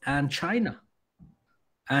Philippines and China.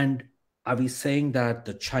 And are we saying that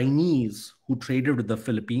the Chinese who traded with the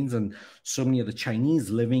Philippines and so many of the Chinese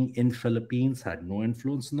living in Philippines had no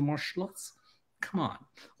influence in the martial arts? Come on.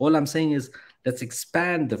 All I'm saying is let's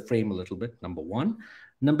expand the frame a little bit, number one.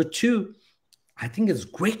 Number two, I think it's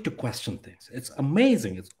great to question things. It's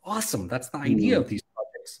amazing. It's awesome. That's the idea of these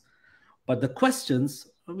projects. But the questions,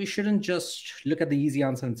 we shouldn't just look at the easy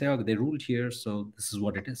answer and say, okay, they ruled here, so this is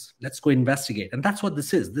what it is. Let's go investigate. And that's what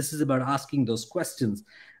this is. This is about asking those questions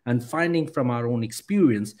and finding from our own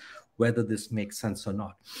experience whether this makes sense or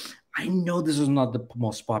not. I know this is not the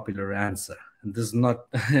most popular answer, and this is not,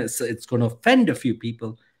 it's going to offend a few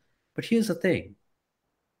people. But here's the thing.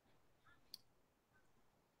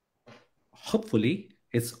 Hopefully,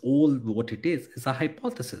 it's all what it is a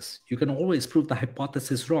hypothesis. You can always prove the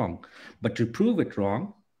hypothesis wrong. But to prove it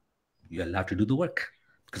wrong, you'll have to do the work,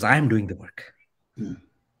 because I am doing the work.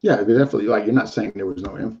 Yeah, definitely. Like, you're not saying there was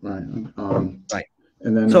no right.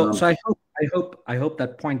 And then so I hope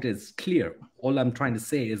that point is clear. All I'm trying to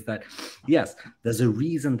say is that yes, there's a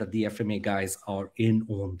reason that the FMA guys are in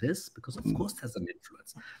on this, because of course there's an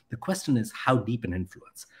influence. The question is how deep an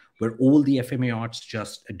influence. Were all the FMA arts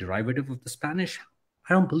just a derivative of the Spanish?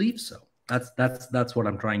 I don't believe so. That's what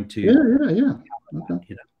I'm trying to.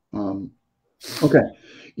 Okay. Okay.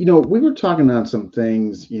 We were talking on some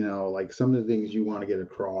things. Like some of the things you want to get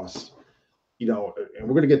across. And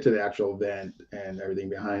we're going to get to the actual event and everything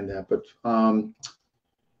behind that. But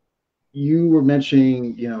you were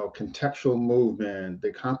mentioning, contextual movement,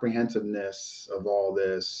 the comprehensiveness of all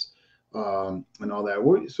this, and all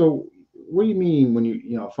that. So what do you mean when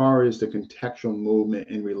as far as the contextual movement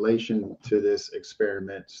in relation to this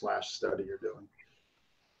experiment/study you're doing?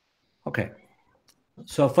 Okay.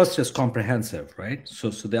 So first is comprehensive, right? So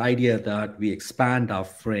the idea that we expand our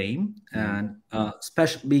frame, and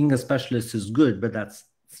being a specialist is good, but that's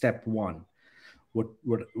step one. What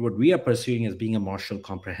we are pursuing is being a martial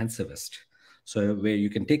comprehensivist. So where you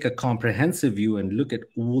can take a comprehensive view and look at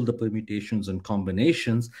all the permutations and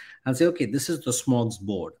combinations and say, okay, this is the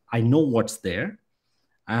smorgasbord. I know what's there.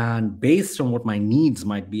 And based on what my needs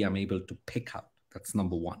might be, I'm able to pick up. That's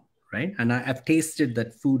number one. Right. And I've tasted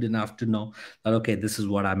that food enough to know that, okay, this is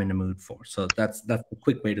what I'm in the mood for. So that's a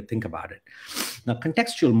quick way to think about it. Now,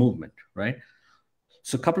 contextual movement, right?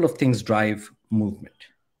 So a couple of things drive movement.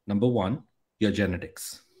 Number one, your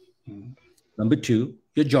genetics. Number two,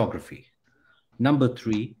 your geography. Number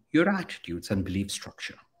three, your attitudes and belief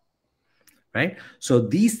structure. right? So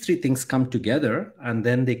these three things come together, and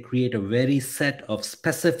then they create a very set of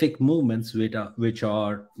specific movements which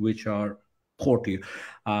are core to you.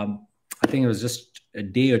 I think it was just a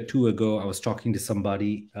day or two ago, I was talking to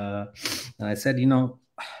somebody, and I said,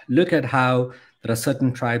 look at how there are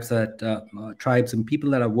certain tribes tribes and people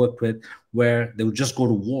that I worked with where they would just go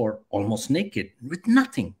to war almost naked with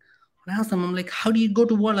nothing. And I asked them, I'm like, how do you go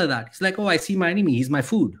to war like that? He's like, oh, I see my enemy. He's my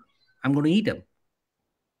food. I'm going to eat him.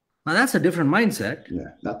 Now that's a different mindset.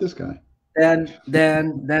 Yeah, not this guy.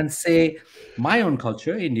 Then say my own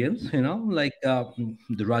culture, Indians, like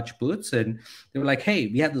the Rajputs, and they were like, hey,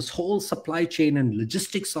 we have this whole supply chain and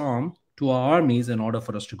logistics arm to our armies in order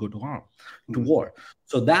for us to go to war.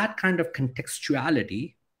 So that kind of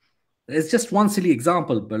contextuality is just one silly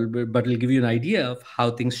example, but it'll give you an idea of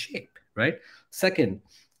how things shape, right? Second,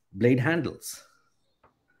 blade handles.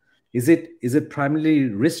 Is it primarily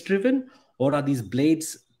wrist driven, or are these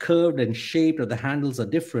blades curved and shaped, or the handles are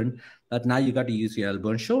different, that now you got to use your elbow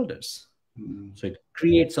and shoulders? So it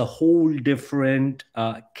creates a whole different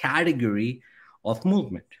category of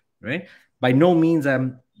movement, right? By no means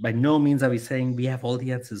are we saying we have all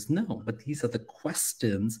the answers. No, but these are the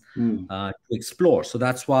questions to explore. So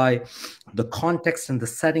that's why the context and the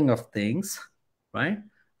setting of things, right?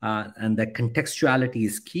 And the contextuality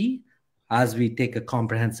is key as we take a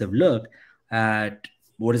comprehensive look at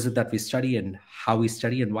what is it that we study and how we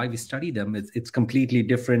study and why we study them. It's completely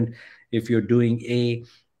different if you're doing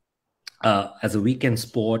as a weekend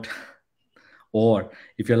sport, or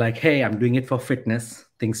if you're like, hey, I'm doing it for fitness,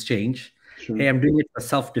 things change. Sure. Hey, I'm doing it for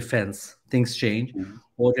self-defense, things change.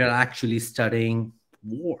 Or you're actually studying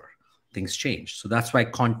war, things change. So that's why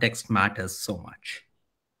context matters so much.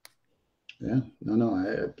 Yeah,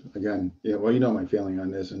 no. Again, well, my feeling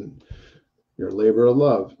on this, and your labor of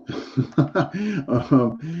love.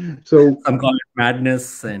 So some call it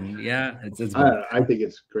madness, and yeah, it's I think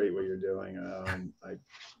it's great what you're doing.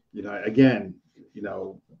 Again,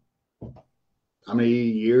 how many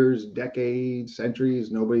years, decades,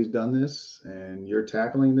 centuries, nobody's done this, and you're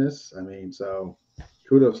tackling this. I mean, so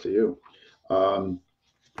kudos to you.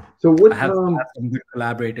 So what? I have some good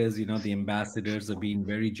collaborators. The ambassadors are being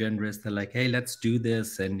very generous. They're like, "Hey, let's do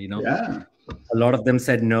this," and yeah. A lot of them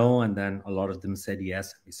said no, and then a lot of them said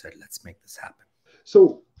yes. We said, "Let's make this happen."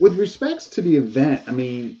 So, with respects to the event, I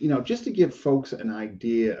mean, just to give folks an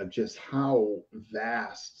idea of just how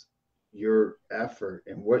vast your effort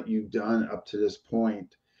and what you've done up to this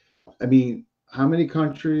point. I mean, how many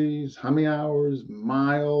countries, how many hours,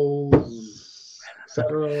 miles,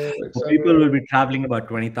 etc. People will be traveling about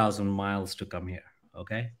 20,000 miles to come here.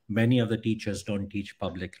 Okay. Many of the teachers don't teach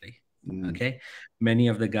publicly. Okay. Many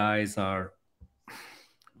of the guys are,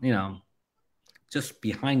 just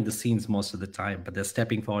behind the scenes most of the time, but they're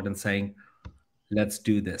stepping forward and saying, let's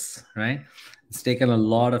do this, right? It's taken a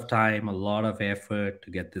lot of time, a lot of effort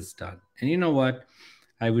to get this done. And you know what?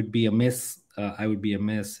 I would be amiss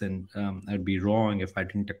and I'd be wrong if I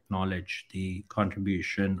didn't acknowledge the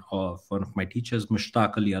contribution of one of my teachers,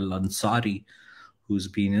 Mushtaq Ali Al-Ansari, who's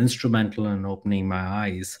been instrumental in opening my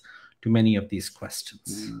eyes to many of these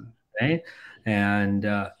questions, right? And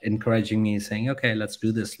encouraging me, saying, okay, let's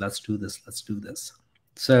do this, let's do this, let's do this.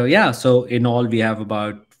 So yeah, so in all, we have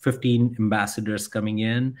about 15 ambassadors coming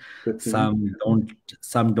in. 15.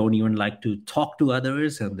 Some don't even like to talk to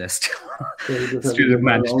others, and they're still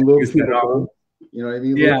managed to use their own. You know what I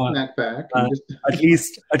mean? Yeah. Snack back.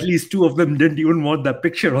 At least two of them didn't even want that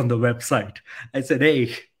picture on the website. I said,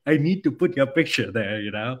 hey, I need to put your picture there,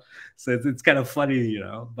 So it's kind of funny,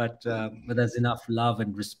 but there's enough love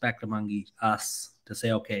and respect among us to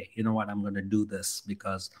say, okay, you know what, I'm going to do this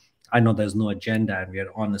because I know there's no agenda and we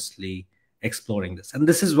are honestly exploring this. And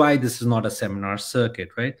this is why this is not a seminar circuit,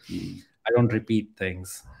 right? I don't repeat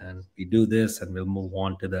things, and we do this and we'll move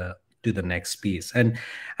on to the next piece. And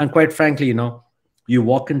quite frankly, you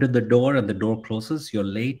walk into the door and the door closes, you're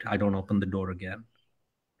late, I don't open the door again.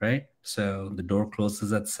 Right? So the door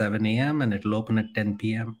closes at 7 a.m. and it'll open at 10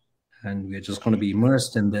 p.m. And we're just going to be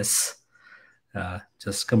immersed in this,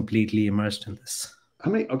 just completely immersed in this.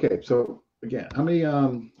 So again, how many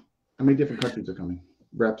different countries are coming?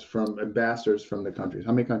 Reps from ambassadors from the countries.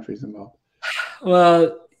 How many countries involved?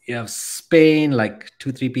 Well, you have Spain, like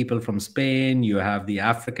 2-3 people from Spain. You have the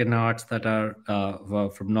African arts that are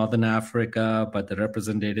from Northern Africa, but the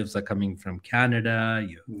representatives are coming from Canada,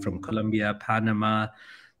 from Colombia, Panama.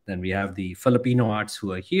 Then we have the Filipino arts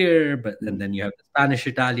who are here, and then you have the Spanish,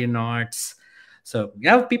 Italian arts. So you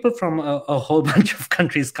have people from a whole bunch of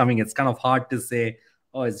countries coming. It's kind of hard to say,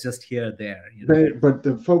 oh, it's just here, there. But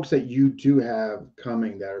the folks that you do have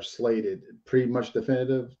coming that are slated, pretty much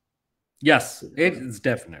definitive? Yes, it's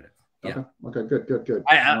definitive. Okay. Okay. Good.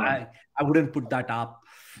 I wouldn't put that up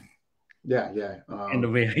Yeah. in the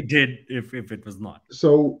way I did if it was not.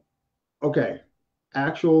 So, okay,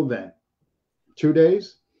 actual event, 2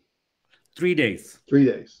 days, 3 days. 3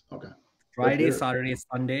 days. Okay. Friday, Saturday,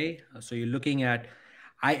 Sunday. So you're looking at,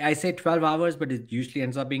 I say 12 hours, but it usually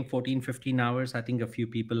ends up being 14, 15 hours. I think a few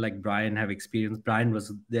people like Brian have experienced. Brian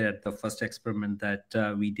was there at the first experiment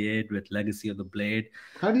that we did with Legacy of the Blade.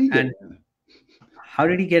 How did he get in? How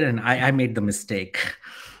did he get in? I made the mistake.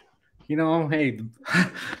 Hey,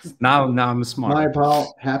 now I'm smart.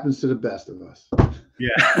 Mahipal happens to the best of us.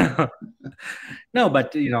 Yeah. No,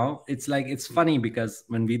 but it's funny because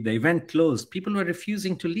when the event closed, people were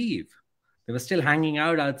refusing to leave. They were still hanging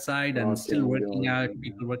out outside and still working out,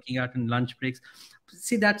 people working out in lunch breaks.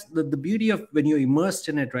 See, that's the beauty of when you're immersed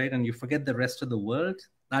in it, right? And you forget the rest of the world,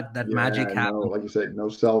 that magic happens. Like you said, no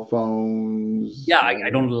cell phones. Yeah, I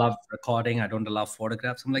don't love recording. I don't allow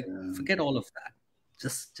photographs. I'm like, forget all of that.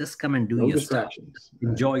 Just come and do your stuff.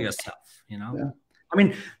 Enjoy yourself, Yeah. I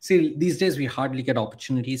mean, see, these days we hardly get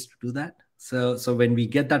opportunities to do that. So when we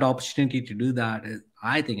get that opportunity to do that,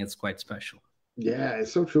 I think it's quite special. Yeah,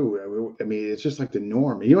 it's so true. I mean, it's just like the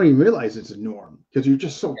norm. You don't even realize it's a norm because you're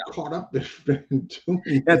just so caught up in doing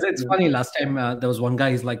it. It's funny. Last time there was one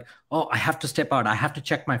guy, he's like, oh, I have to step out. I have to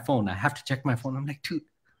check my phone. I'm like, dude,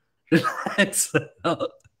 relax.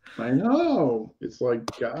 I know. It's like,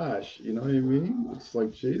 gosh, you know what I mean? It's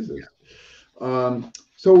like, Jesus.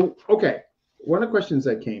 So, okay. One of the questions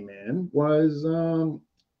that came in was,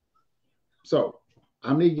 so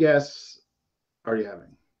how many guests are you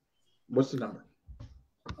having? What's the number?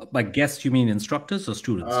 By guests, you mean instructors or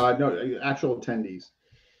students? No, actual attendees.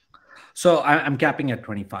 So I'm capping at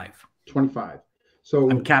 25. 25. So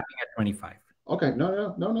I'm capping at 25. Okay.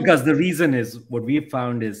 No. Because the reason is what we've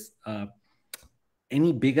found is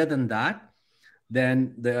any bigger than that,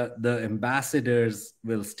 then the ambassadors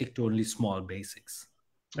will stick to only small basics,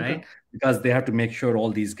 right? Okay. Because they have to make sure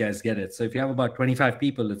all these guys get it. So if you have about 25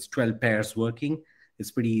 people, it's 12 pairs working.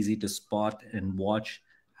 It's pretty easy to spot and watch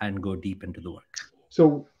and go deep into the work.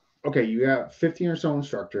 So, okay, you have 15 or so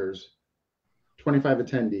instructors, 25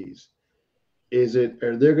 attendees.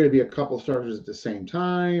 Are there going to be a couple of instructors at the same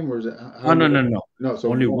time, or is it? No. So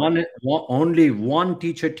only one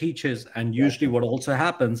teacher teaches, and usually what also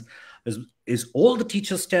happens is all the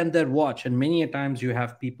teachers stand there, watch, and many a times you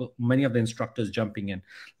have many of the instructors jumping in,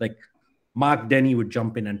 like Mark Denny would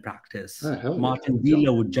jump in and practice. Martin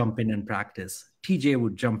Wheeler would jump in and practice. TJ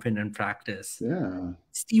would jump in and practice. Yeah.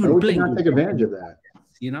 Stephen Bling would take advantage of that.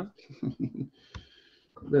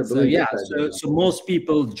 So most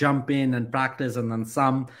people jump in and practice, and then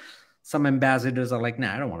some ambassadors are like,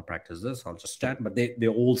 nah, I don't want to practice this. I'll just stand. But they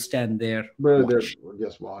all stand there. But they're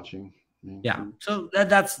just watching. Yeah. So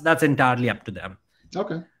that's entirely up to them.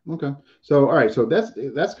 Okay. So all right. So that's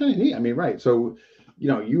kind of neat. I mean, right. So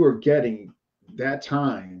you are getting that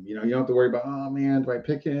time. You don't have to worry about, oh man, do I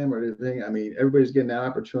pick him or anything? I mean, everybody's getting that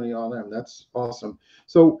opportunity on them. That's awesome.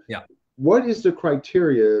 So what is the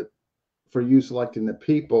criteria for you selecting the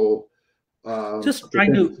people? Just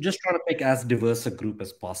trying to pick as diverse a group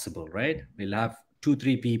as possible, right? We'll have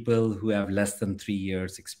 2-3 people who have less than 3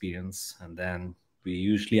 years experience, and then we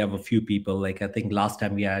usually have a few people. Like I think last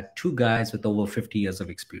time we had 2 guys with over 50 years of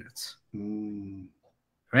experience.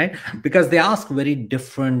 Right? Because they ask very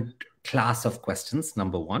different class of questions,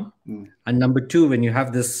 number one. And number two, when you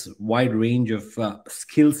have this wide range of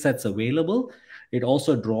skill sets available, it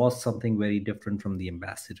also draws something very different from the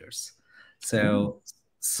ambassadors. So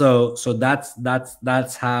that's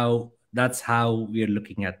how we are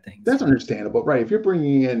looking at things. That's understandable, right? If you're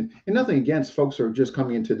bringing in, and nothing against folks who are just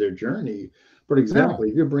coming into their journey, but exactly,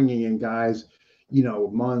 if you're bringing in guys,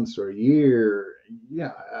 months or a year,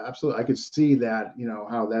 yeah, absolutely. I could see that,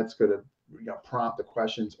 how that's going to prompt the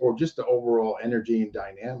questions or just the overall energy and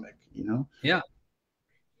dynamic, Yeah.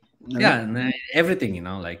 And everything,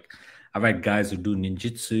 like I've had guys who do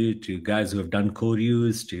ninjutsu, to guys who have done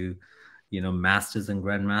koryus, to, masters and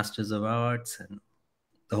grandmasters of arts, and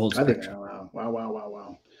the whole spectrum.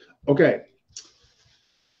 Wow. Okay.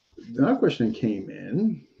 Another question came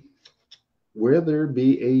in. Will there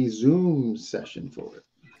be a Zoom session for it?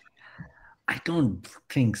 I don't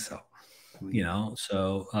think so.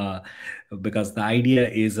 Because the idea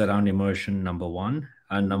is around immersion, number one,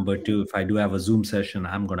 and number two, if I do have a Zoom session,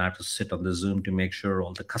 I'm going to have to sit on the Zoom to make sure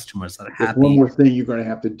all the customers are happy. One more thing you're going to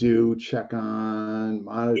have to do, check on,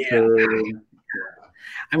 monitor. Yeah.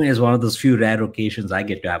 I mean, it's one of those few rare occasions I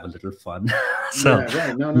get to have a little fun. So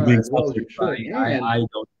right. No,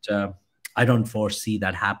 I don't foresee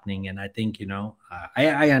that happening. And I think,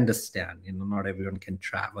 I understand, not everyone can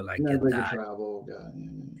travel. I get Everybody can that. travel.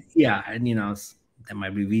 Yeah. And, there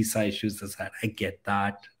might be visa issues. I get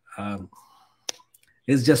that.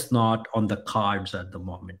 It's just not on the cards at the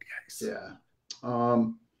moment, guys. Yeah.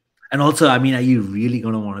 And also, I mean, are you really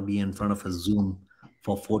going to want to be in front of a Zoom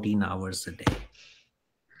for 14 hours a day?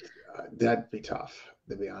 That'd be tough,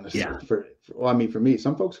 to be honest. Yeah. For me,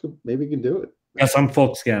 some folks maybe can do it. Yeah, some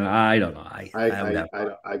folks can. I don't know.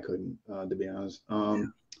 I couldn't, to be honest.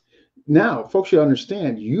 Now, folks should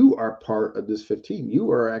understand you are part of this 15. You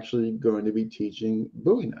are actually going to be teaching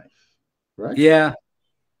Bowie knife, right? Yeah.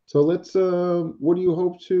 So let's. What do you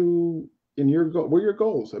hope to in your goal? What are your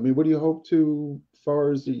goals? I mean, what do you hope to, as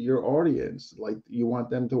far as your audience, like you want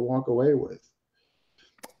them to walk away with?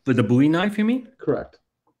 With the Bowie knife, you mean? Correct.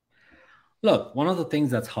 Look, one of the things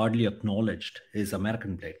that's hardly acknowledged is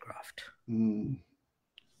American bladecraft,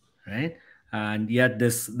 right? And yet,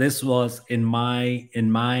 this was, in my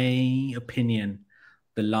opinion,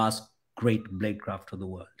 the last great bladecraft of the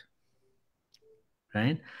world,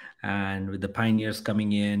 right? And with the pioneers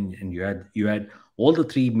coming in, and you had all the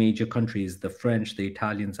three major countries, the French, the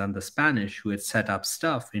Italians, and the Spanish, who had set up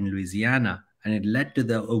stuff in Louisiana, and it led to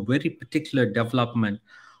a very particular development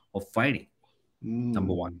of fighting.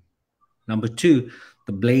 Number one. Number two,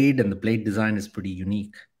 the blade and the blade design is pretty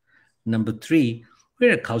unique. Number three,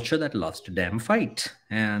 we're a culture that loves to damn fight.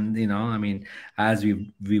 And, I mean, as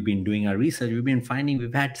we've been doing our research, we've been finding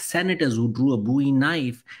we've had senators who drew a Bowie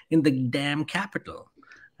knife in the damn Capitol.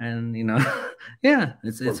 And, yeah,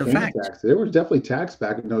 it's a fact. There was definitely tax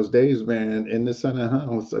back in those days, man, in the Senate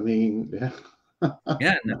House. I mean, yeah.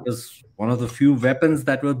 Yeah, and it was one of the few weapons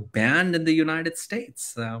that were banned in the United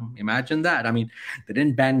States. Imagine that. I mean, they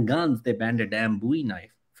didn't ban guns, they banned a damn Bowie knife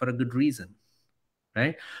for a good reason,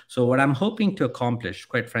 right? So what I'm hoping to accomplish,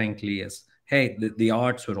 quite frankly, is, hey, the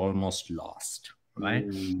arts were almost lost, right?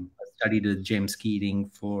 I studied with James Keating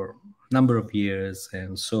for a number of years,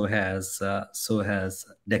 and so has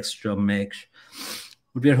Dexter Mix.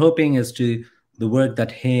 What we're hoping is to the work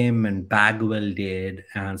that him and Bagwell did,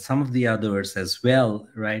 and some of the others as well,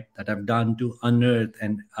 right, that have done to unearth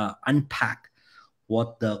and unpack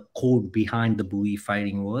what the code behind the Bowie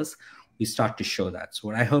fighting was, we start to show that. So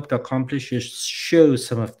what I hope to accomplish is show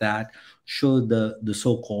some of that, show the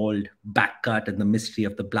so-called back cut and the mystery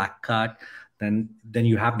of the black cut. Then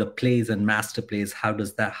you have the plays and master plays. How do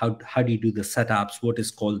you do the setups? What is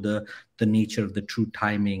called the nature of the true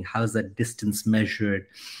timing? How is that distance measured?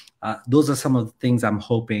 Those are some of the things I'm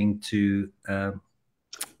hoping to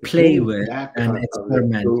play with and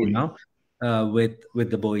experiment,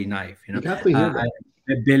 with the Bowie knife.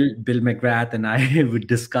 Bill McGrath and I would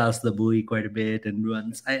discuss the Bowie quite a bit. And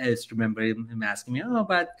once I used to remember him asking me,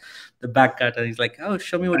 about the back cut. And he's like, oh,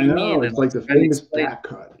 show me what you mean. It's like the famous back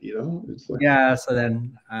cut, It's like... Yeah. So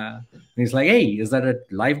then he's like, hey, is that a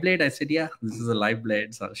live blade? I said, yeah, this is a live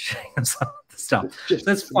blade. So I was showing him some of the stuff.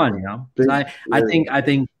 So it's fun,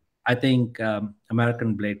 I think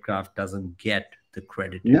American bladecraft doesn't get the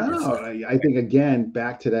credit. No, I think, again,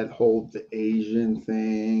 back to that whole the Asian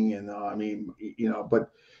thing, and I mean,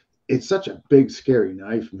 but it's such a big, scary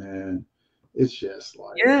knife, man. It's just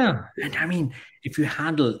like, yeah. And I mean, if you've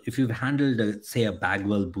handled, say, a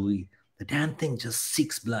Bagwell Bowie, the damn thing just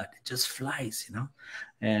seeks blood. It just flies,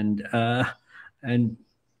 and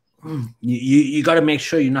you got to make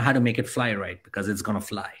sure you know how to make it fly right, because it's gonna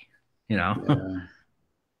fly, Yeah.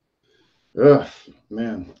 Ugh,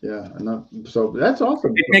 man, yeah. So that's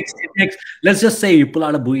awesome. It makes. Let's just say you pull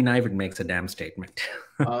out a Bowie knife, it makes a damn statement.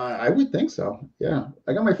 I would think so. Yeah,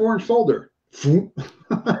 I got my 4-inch folder. You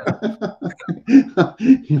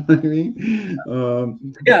know what I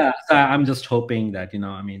mean? Yeah, so I'm just hoping that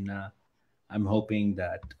I'm hoping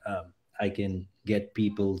that I can get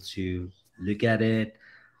people to look at it,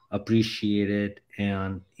 appreciate it,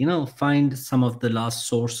 and find some of the lost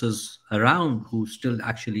sources around who still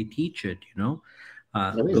actually teach it. Go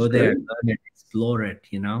there, learn it, explore it.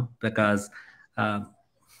 Because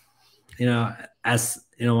as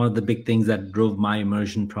one of the big things that drove my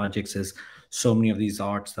immersion projects is so many of these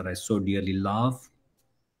arts that I so dearly love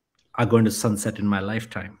are going to sunset in my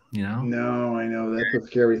lifetime. No, I know that's a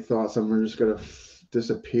scary thought. Some are just gonna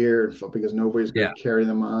disappear because nobody's going to carry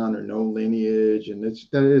them on, or no lineage, and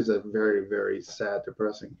that is a very, very sad,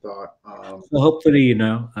 depressing thought. So hopefully,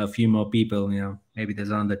 a few more people, maybe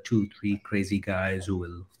there's another 2-3 crazy guys who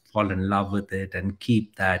will fall in love with it and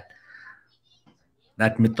keep that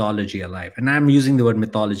mythology alive. And I'm using the word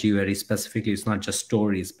mythology very specifically. It's not just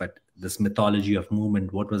stories, but this mythology of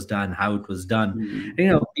movement, what was done, how it was done.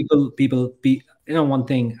 People, one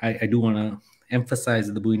thing I do want to emphasize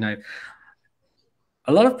the Bowie knife.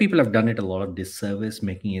 a lot of people have done it a lot of disservice,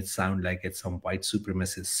 making it sound like it's some white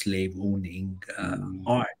supremacist slave owning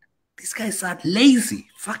art. These guys are lazy,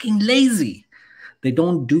 fucking lazy. They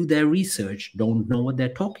don't do their research, don't know what they're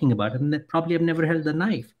talking about, and they probably have never held a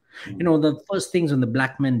knife. You know, the first things when the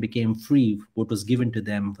black men became free, what was given to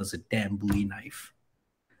them was a damn Bowie knife.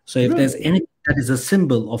 So if there's anything that is a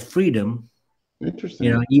symbol of freedom, Interesting.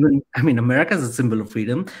 you know, even, I mean, America is a symbol of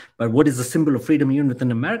freedom, but what is a symbol of freedom even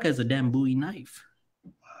within America is a damn Bowie knife.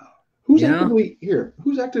 Who's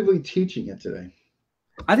actively teaching it today?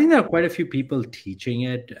 I think there are quite a few people teaching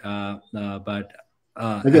it, but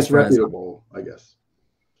I guess reputable. I guess.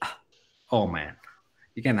 Oh man,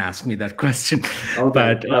 you can ask me that question. Okay.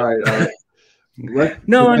 But all right.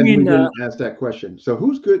 No, I mean, we didn't ask that question. So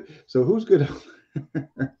who's good?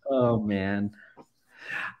 Oh man.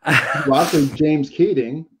 Lots of James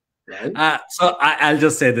Keating, right? So I'll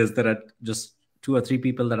just say this: there are just 2 or 3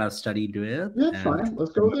 people that I've studied with. Yeah, fine.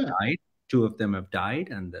 Let's go with that. Died. 2 of them have died,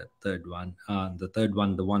 and the third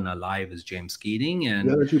one, the one alive, is James Keating. And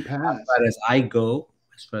the other 2 passed. As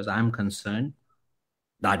far as I'm concerned,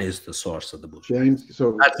 that is the source of the book. James.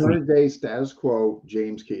 So current day status quo,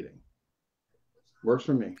 James Keating. Works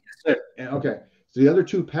for me. Okay. So the other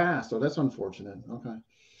 2 passed. Oh, that's unfortunate. Okay.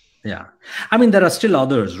 Yeah. I mean, there are still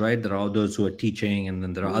others, right? There are others who are teaching, and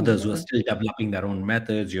then there are others who are still developing their own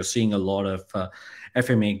methods. You're seeing a lot of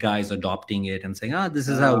FMA guys adopting it and saying, this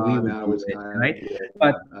is how we would do it, right? Yeah,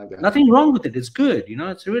 but nothing wrong with it. It's good. You know,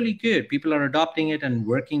 it's really good. People are adopting it and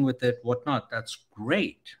working with it, whatnot. That's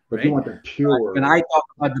great. But right? You want the pure. When I talk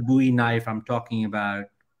about the Bowie knife, I'm talking about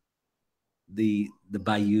the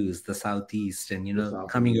bayous, the southeast, and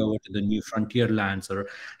coming over to the new frontier lands, or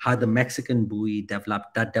how the Mexican Bowie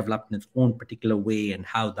developed in its own particular way, and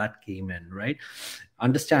how that came in, right?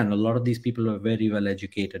 Understand, a lot of these people are very well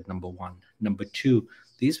educated, number one. Number two,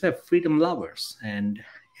 these were freedom lovers, and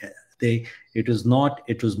it was not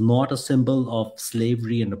a symbol of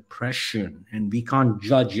slavery and oppression, and we can't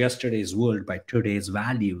judge yesterday's world by today's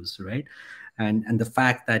values, right? And the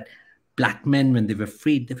fact that Black men, when they were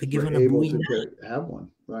freed, they were given a Bowie knife. Have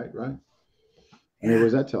one, right? Yeah. And what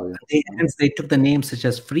does that tell you? Hence, they took the name such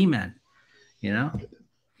as Freeman, Yeah,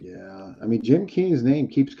 I mean, Jim Keating's name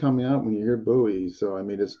keeps coming up when you hear Bowie, so I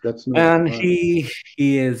mean, that's no. And he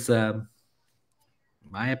is,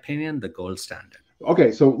 my opinion, the gold standard.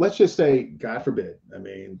 Okay, so let's just say, God forbid, I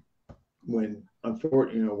mean, when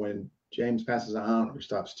James passes on or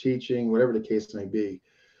stops teaching, whatever the case may be,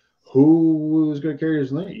 who's going to carry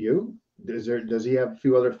his name? You? Does he have a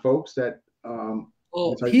few other folks that?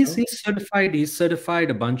 He's certified. He's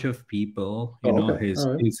certified a bunch of people.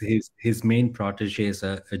 His main protege is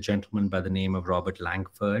a gentleman by the name of Robert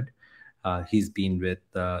Langford. He's been with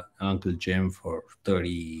Uncle Jim for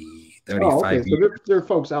 35 years. So there are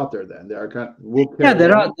folks out there then. There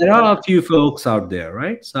are there are a few folks out there,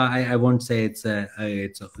 right? So I won't say it's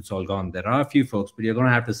all gone. There are a few folks, but you're going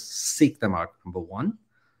to have to seek them out. Number one,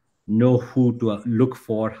 know who to look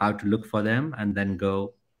for, how to look for them, and then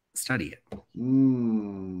go study it.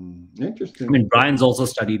 Interesting. I mean, Brian's also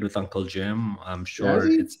studied with Uncle Jim. I'm sure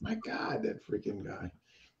it's my God, that freaking guy.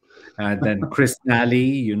 And then Chris Nally,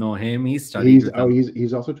 you know him. He studied.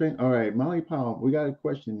 He's also trained. All right, Mahipal, we got a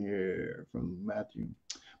question here from Matthew.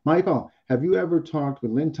 Mahipal, have you ever talked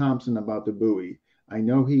with Lynn Thompson about the Bowie? I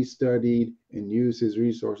know he studied and used his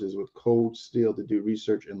resources with cold steel to do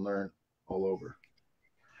research and learn all over.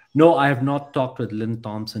 No, I have not talked with Lynn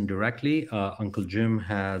Thompson directly. Uncle Jim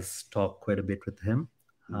has talked quite a bit with him,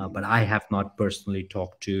 but I have not personally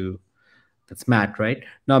talked to. That's Matt, right?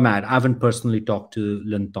 No, Matt, I haven't personally talked to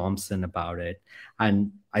Lynn Thompson about it.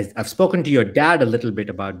 And I've spoken to your dad a little bit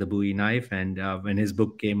about the Bowie knife, and when his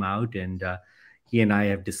book came out, and he and I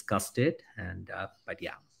have discussed it. And but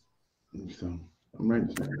yeah, so I'm right.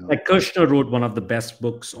 Like Kirshner wrote one of the best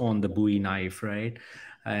books on the Bowie knife, right?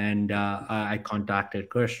 And I contacted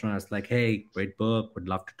Kirshner. I was like, "Hey, great book. Would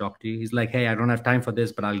love to talk to you." He's like, "Hey, I don't have time for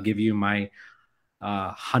this, but I'll give you my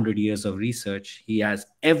 100 years of research." He has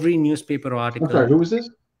every newspaper article. I'm sorry, who was this?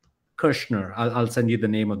 Kirshner. I'll send you the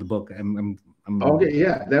name of the book. Okay,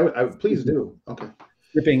 yeah, please do. Okay.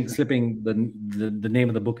 Slipping the name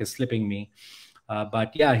of the book is slipping me,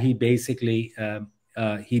 but yeah, he basically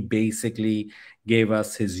gave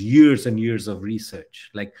us his years and years of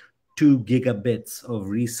research, like 2 gigabits of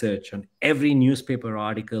research on every newspaper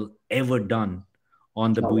article ever done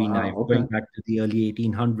on the Bowie knife, going back to the early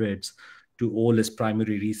 1800s. To all his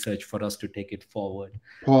primary research for us to take it forward.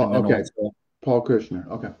 Paul Kirshner.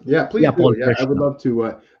 Okay. Yeah, please do. Yeah, I would love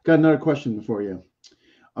to. Got another question for you.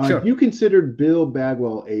 Sure. You considered Bill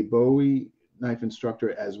Bagwell a Bowie knife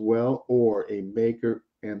instructor as well, or a maker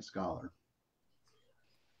and scholar?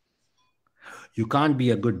 You can't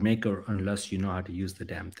be a good maker unless you know how to use the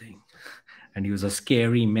damn thing. And he was a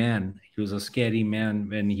scary man. He was a scary man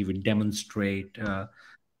when he would demonstrate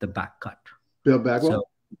the back cut. Bill Bagwell? So,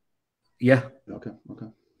 yeah. Okay.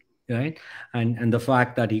 Right. And the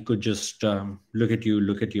fact that he could just look at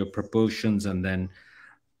your proportions, and then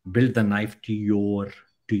build the knife to your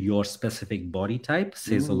specific body type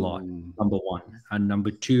says a lot, number one. And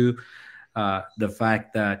number two, the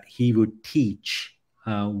fact that he would teach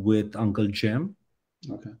with Uncle Jim.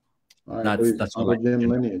 Okay. All right. That's Uncle Jim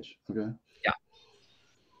lineage. Okay. Yeah.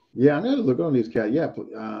 Yeah, I'm gonna look on these cats. Yeah,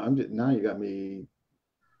 now you got me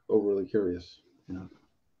overly curious. You know,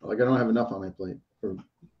 like I don't have enough on my plate.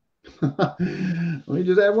 Let me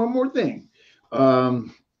just add one more thing. So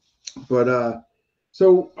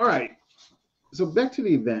all right. So back to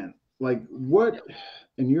the event. Like, what,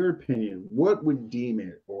 in your opinion, what would deem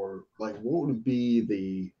it, or like, what would be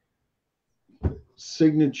the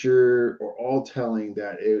signature or all telling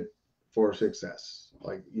that it for success?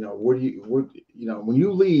 Like, you know, when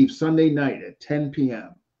you leave Sunday night at 10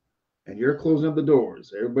 p.m. and you're closing up the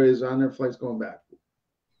doors, everybody's on their flights going back.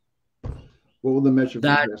 What will the measure for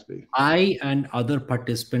success be? I and other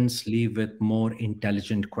participants leave with more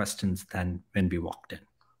intelligent questions than when we walked in.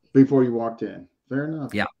 Before you walked in. Fair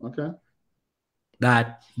enough. Yeah. Okay.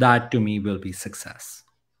 That to me will be success.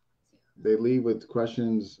 They leave with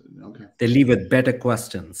questions. Okay. They leave with better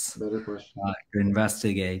questions. Better questions. To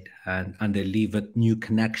investigate, and they leave with new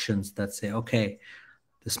connections that say, okay,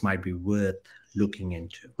 this might be worth looking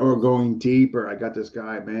into. Or going deeper. I got this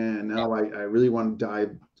guy, man. Now I really want to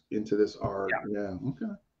dive into this art. Yeah.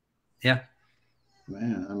 Okay. Yeah.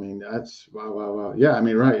 Man, I mean, that's wow. Yeah, I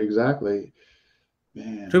mean, right, exactly.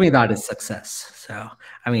 Man. To me, that is success. So,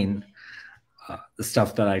 I mean, the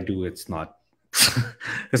stuff that I do, it's not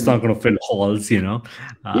going to fill halls, you know.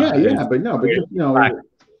 But you know,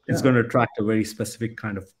 it's going to attract a very specific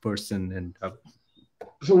kind of person, and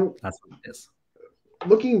so that's what it is.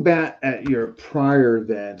 Looking back at your prior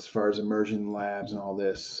events, as far as immersion labs and all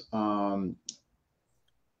this,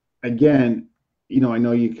 again, you know, I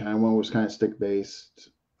know you kind of was kind of stick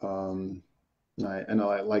based. I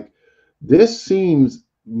know, like, this seems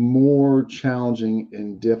more challenging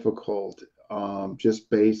and difficult, just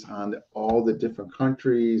based on all the different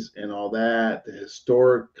countries and all that, the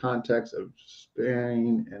historic context of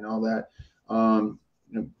Spain and all that.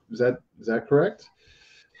 Is that correct?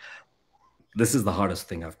 This is the hardest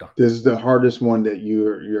thing I've done. This is the hardest one that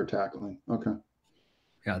you're tackling. Okay.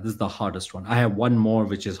 Yeah, this is the hardest one. I have one more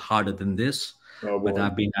which is harder than this. Oh, but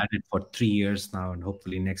I've been at it for 3 years now, and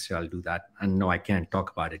hopefully next year I'll do that. And no, I can't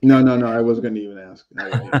talk about it. No, I wasn't going to even ask.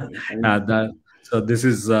 So this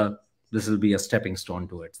will be a stepping stone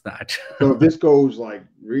towards that. So if this goes like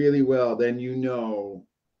really well, then you know.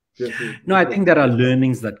 No, I think there are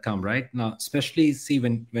learnings that come right now, especially see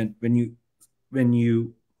when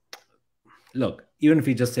you look. Even if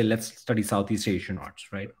you just say, let's study Southeast Asian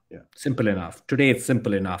arts, right? Yeah. Simple enough. Today, it's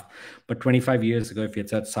simple enough. But 25 years ago, if you had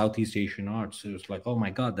said Southeast Asian arts, it was like, oh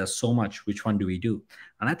my God, there's so much. Which one do we do?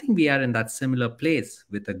 And I think we are in that similar place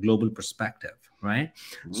with a global perspective, right?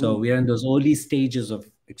 So we are in those early stages of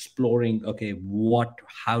exploring, okay,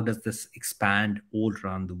 how does this expand all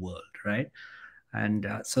around the world, right? And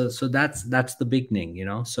so that's the beginning, you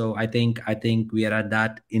know? So I think we are at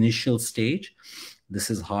that initial stage.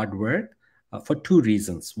 This is hard work. For two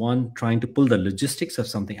reasons. One, trying to pull the logistics of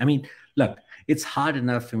something. I mean, look, it's hard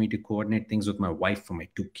enough for me to coordinate things with my wife for my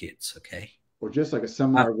 2 kids, okay? Or just like a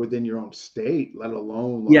seminar within your own state, let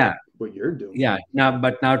alone what you're doing. Yeah.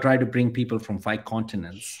 Now try to bring people from 5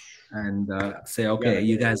 continents and say, okay,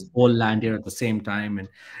 you guys all land here at the same time. And,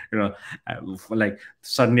 you know, like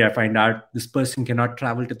suddenly I find out this person cannot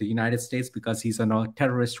travel to the United States because he's on a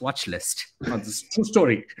terrorist watch list. Oh, this is true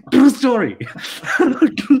story. True story.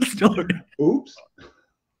 True story. Oops.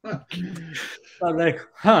 I'm like,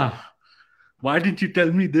 why didn't you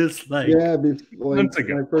tell me this? Like, when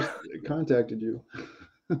I first contacted you.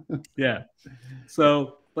 Yeah.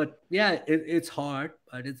 So, but yeah, it's hard,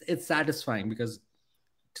 but it's satisfying because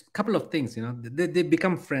a couple of things, you know, they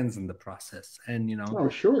become friends in the process, and you know. Oh,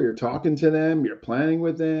 sure, you're talking to them, you're planning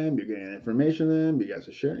with them, you're getting information to them, you guys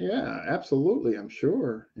are sharing. Yeah, absolutely, I'm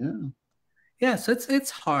sure. Yeah. So it's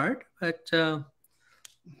hard, but I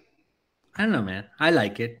don't know, man. I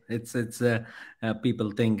like it. It's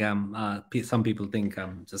people think some people think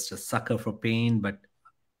I'm just a sucker for pain, but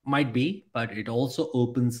might be, but it also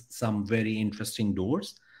opens some very interesting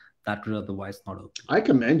doors that would otherwise not open. I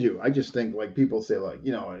commend you. I just think, like, people say, like,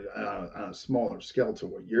 you know, on a smaller scale to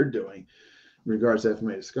what you're doing, regards to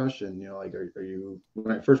FMA discussion, you know, like, are you,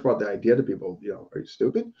 when I first brought the idea to people, you know, are you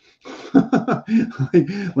stupid?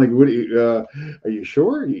 like, what do you, are you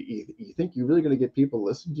sure? You think you're really going to get people to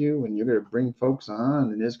listen to you and you're going to bring folks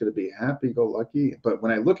on and it's going to be happy-go-lucky? But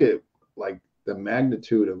when I look at like the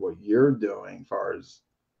magnitude of what you're doing as far as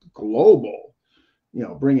global, you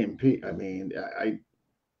know, bringing people, I mean, I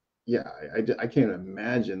can't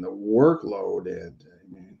imagine the workload and,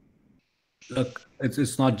 I mean, Look,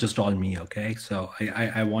 it's not just all me, okay? So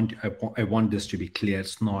I want this to be clear.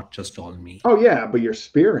 It's not just all me. oh yeah, but you're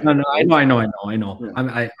spearing. No, I know.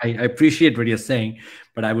 Yeah. I appreciate what you're saying,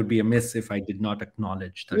 but I would be amiss if I did not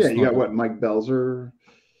acknowledge that. Yeah, you got what, Mike Belzer?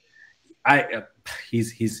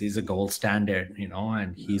 He's a gold standard, you know,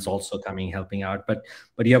 and he's also coming helping out. But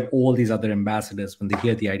you have all these other ambassadors. When they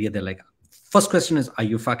hear the idea, they're like, first question is, are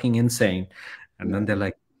you fucking insane? And then they're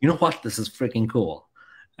like, you know what, this is freaking cool.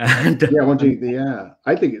 And yeah,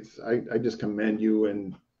 I think it's, I just commend you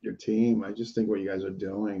and your team. I just think what you guys are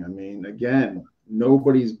doing, I mean, again,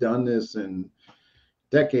 nobody's done this in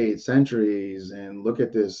decades, centuries, and look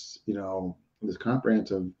at this, you know, this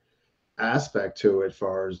comprehensive aspect to it as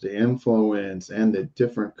far as the influence and the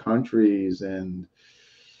different countries. And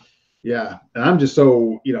yeah, and I'm just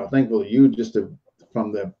so, you know, thankful to you just to,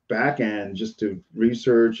 from the back end, just to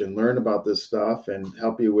research and learn about this stuff and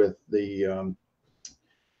help you with the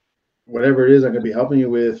whatever it is I'm going to be helping you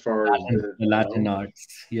with as far as the Latin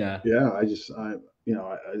arts. Yeah. I you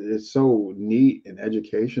know, it's so neat and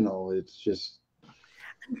educational. It's just,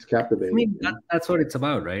 it's captivating. I mean, that's what it's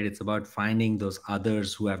about, right? It's about finding those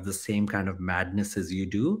others who have the same kind of madness as you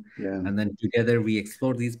do. Yeah. And then together we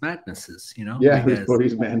explore these madnesses, you know? Yeah, we explore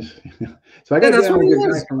these madnesses. So I got to get with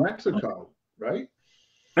a guy from Mexico, right?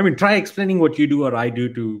 I mean, try explaining what you do or I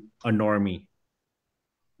do to a normie.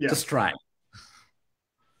 Yeah. Just try.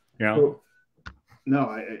 Yeah. So,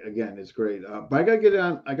 no, again, it's great. But I gotta get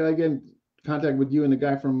in contact with you and the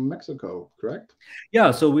guy from Mexico, correct?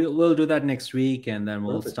 Yeah, so we'll do that next week, and then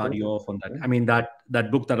we'll start you off on that. I mean,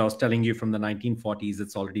 that book that I was telling you from the 1940s,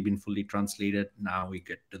 it's already been fully translated. Now we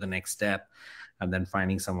get to the next step, and then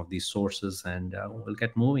finding some of these sources, and we'll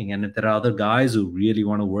get moving. And if there are other guys who really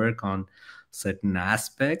want to work on certain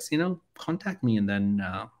aspects, you know, contact me, and then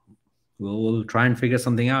we'll try and figure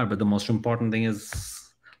something out. But the most important thing is,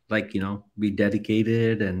 like, you know, be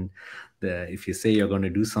dedicated, and if you say you're going to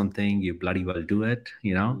do something, you bloody well do it.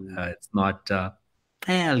 You know, it's not,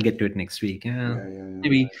 I'll get to it next week.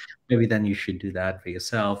 Maybe then you should do that for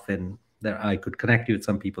yourself. And there, I could connect you with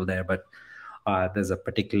some people there, but there's a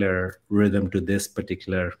particular rhythm to this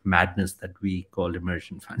particular madness that we call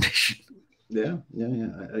Immersion Foundation. Yeah.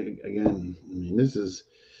 Again, I mean, this is,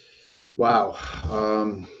 wow.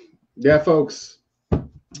 Yeah, folks.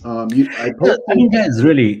 I mean, guys,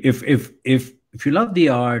 really, if you love the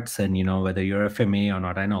arts, and you know, whether you're FMA or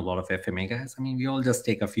not, I know a lot of FMA guys. I mean, we all just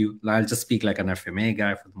take a few. I'll just speak like an FMA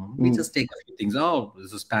guy for the moment. We just take a few things. Oh,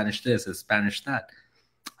 this is Spanish this, is Spanish that.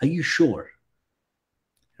 Are you sure?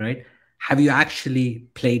 Right? Have you actually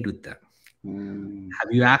played with them?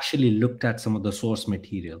 Have you actually looked at some of the source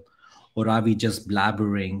material, or are we just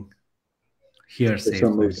blabbering hearsay?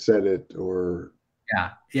 Somebody said it, or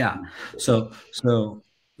yeah. So.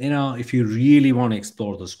 You know, if you really want to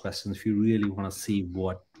explore those questions, if you really want to see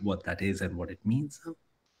what that is and what it means,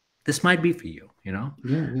 this might be for you. You know,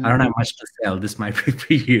 I don't have much to sell. This might be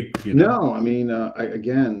for you. You know? No, I mean,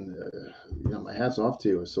 you know, my hat's off to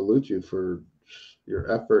you. I salute you for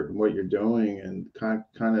your effort and what you're doing, and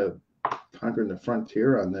kind of conquering the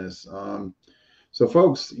frontier on this. So,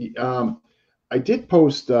 folks, I did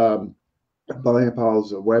post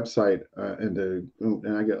Mahipal's website, and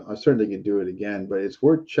I certainly can do it again, but it's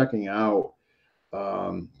worth checking out.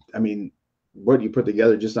 I mean, what you put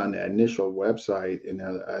together just on the initial website, and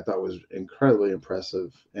I thought was incredibly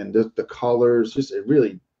impressive, and the colors, it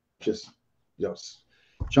really just, you know,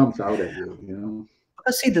 jumps out at you. You know,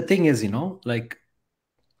 see, the thing is, you know, like,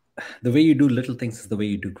 the way you do little things is the way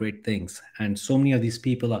you do great things, and so many of these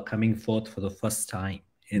people are coming forth for the first time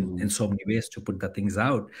in so many ways to put the things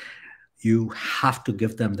out. You have to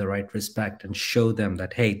give them the right respect and show them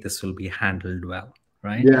that, hey, this will be handled well,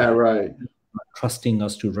 right? Yeah, right. Trusting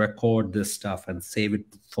us to record this stuff and save it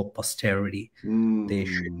for posterity. They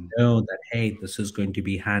should know that, hey, this is going to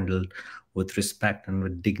be handled with respect and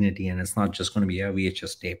with dignity, and it's not just going to be a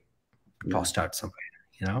VHS tape tossed out somewhere,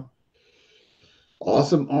 you know?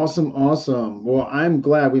 Awesome. Well, I'm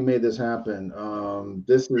glad we made this happen.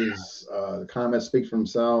 This is the comments speak for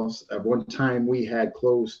themselves. At one time, we had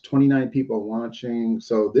close 29 people watching,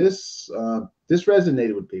 so this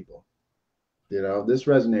resonated with people. You know, this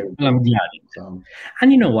resonated with people. I'm glad.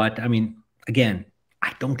 And you know what? I mean, again,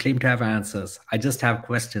 I don't claim to have answers. I just have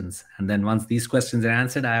questions. And then once these questions are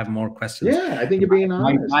answered, I have more questions. Yeah, I think you're being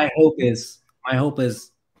honest. My hope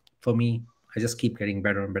is for me, I just keep getting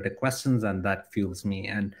better and better questions, and that fuels me.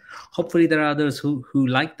 And hopefully there are others who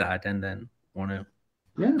like that and then want to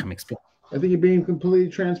come explain. I think you're being completely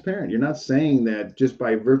transparent. You're not saying that just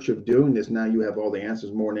by virtue of doing this, now you have all the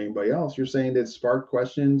answers more than anybody else. You're saying that spark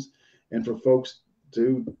questions and for folks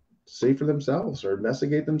to see for themselves or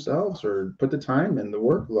investigate themselves or put the time in the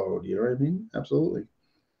workload. You know what I mean? Absolutely.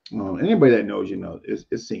 Anybody that knows,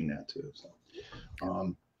 is seeing that too. So,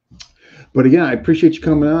 but again, I appreciate you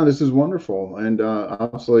coming on. This is wonderful. And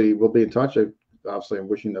obviously we'll be in touch. Obviously, I'm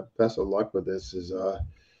wishing the best of luck with this. This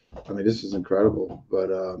is incredible, but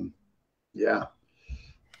yeah,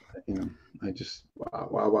 I just,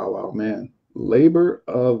 wow, man. Labor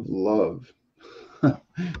of love. Yeah.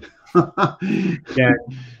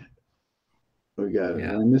 We got it. Did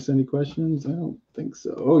I miss any questions? I don't think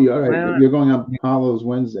so. Oh, you're all right. You're going up Apollo's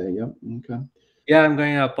Wednesday. Yep. Okay. Yeah, I'm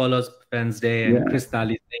going up Apollo's Wednesday, and Chris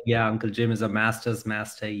Nally saying, "Yeah, Uncle Jim is a master's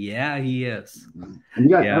master." Yeah, he is. And you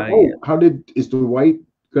got, is Dwight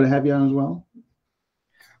going to have you on as well?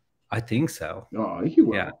 I think so. Oh, he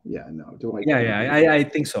will. Yeah, no. Dwight. I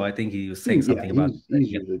think so. I think he was saying something about. He's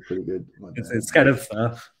usually pretty good. It's kind of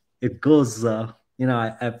it goes. I've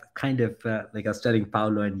kind of like I was studying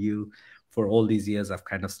Paulo and you for all these years. I've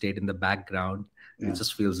kind of stayed in the background. Yeah. It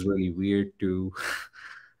just feels really weird to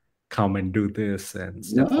come and do this and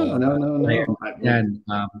stuff. No. And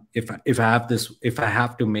if I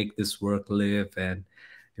have to make this work live, and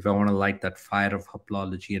if I want to light that fire of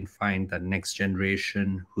haplology and find that next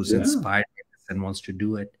generation who's inspired and wants to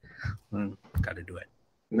do it, well, got to do it.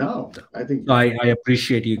 No, I think I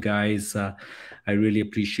appreciate you guys. I really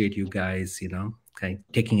appreciate you guys.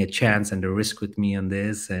 Taking a chance and a risk with me on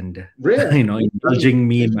this, and indulging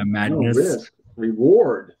me in my madness. No risk,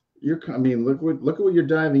 reward. Look at what you're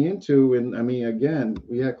diving into, and again,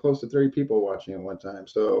 we had close to 30 people watching at one time.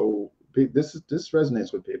 So this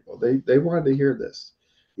resonates with people. They wanted to hear this.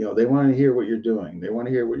 They want to hear what you're doing. They want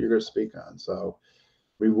to hear what you're going to speak on. So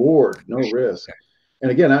reward, no risk.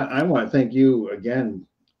 And again, I want to thank you again,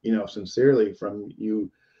 sincerely from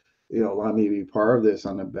you. Allow me to be part of this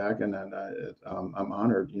on the back, and I'm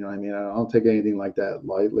honored. I don't take anything like that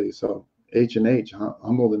lightly. So H&H,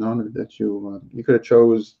 humbled and honored that you could have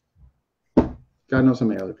chose. God knows how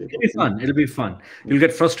many other people. It'll be fun. You'll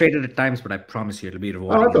get frustrated at times, but I promise you, it'll be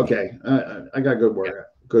rewarding. Oh, that's okay. I got good work.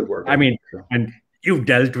 Good work. And you've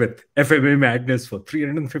dealt with FMA Madness for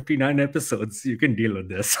 359 episodes. You can deal with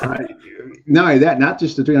this. Not only that, not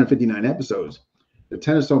just the 359 episodes. The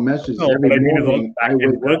 10 or so messages every morning I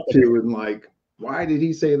wake up to and like, why did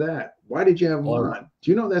he say that? Why did you have him on?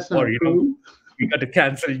 Do you know that's not true? You got to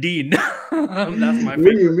cancel Dean. That's my favorite.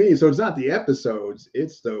 What do you mean? So it's not the episodes,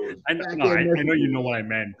 it's those. I know you know what I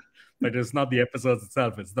meant, but it's not the episodes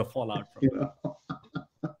itself, it's the fallout from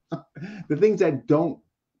the things that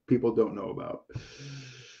people don't know about.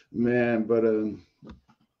 Man, but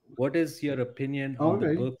what is your opinion on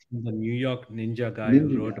the book from the New York ninja guy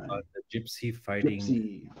who wrote about the gypsy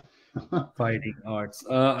fighting arts?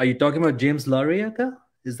 Are you talking about James Lauriaka?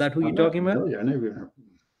 Is that who you're talking about? Yeah, I never.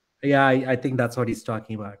 Yeah, I think that's what he's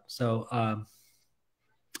talking about. So,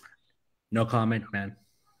 no comment, man.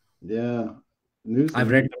 Yeah.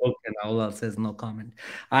 I've read the book and all else says no comment.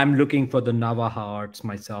 I'm looking for the Navajo arts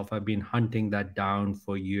myself. I've been hunting that down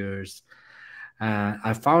for years.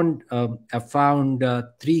 I found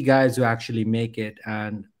 3 guys who actually make it,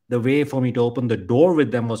 and the way for me to open the door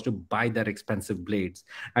with them was to buy their expensive blades.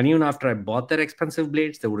 And even after I bought their expensive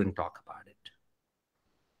blades, they wouldn't talk about it.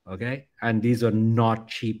 Okay, and these are not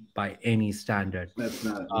cheap by any standard. That's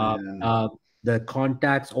not. The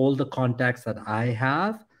contacts, all the contacts that I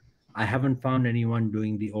haven't found anyone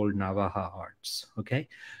doing the old Navajo arts. Okay,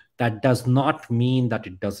 that does not mean that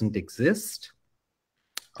it doesn't exist.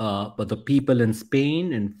 But the people in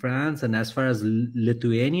Spain, in France, and as far as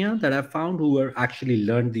Lithuania that I've found who are actually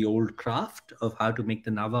learned the old craft of how to make the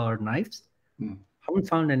Navajo knives, haven't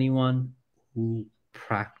found anyone who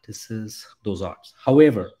practices those arts.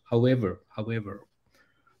 However,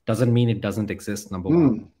 doesn't mean it doesn't exist, number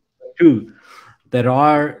one. 2, there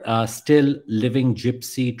are still living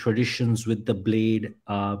gypsy traditions with the blade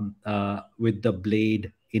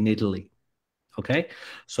in Italy. Okay,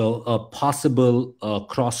 so a possible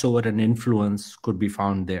crossover and influence could be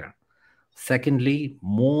found there. Secondly,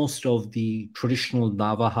 most of the traditional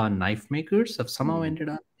Navajo knife makers have somehow ended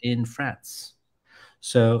up in France.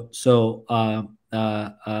 So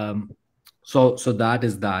that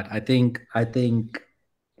is that. I think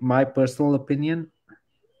my personal opinion,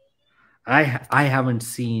 I haven't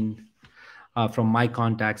seen from my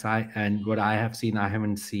contacts, and what I have seen, I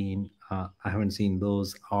haven't seen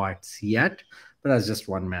those arts yet. But that's just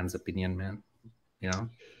one man's opinion, man. You know.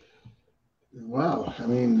 Wow. I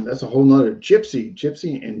mean, that's a whole nother gypsy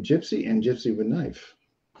with knife.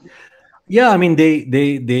 Yeah, I mean,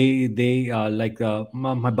 they like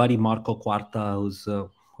my buddy Marco Quarta, who's a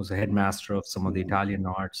headmaster of some of the Italian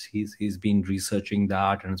arts. He's been researching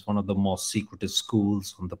that, and it's one of the most secretive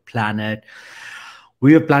schools on the planet.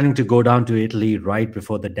 We were planning to go down to Italy right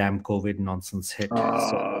before the damn COVID nonsense hit.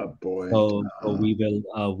 Oh boy. So we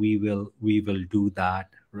will do that,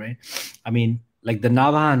 right? I mean, like the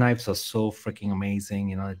Navaja knives are so freaking amazing.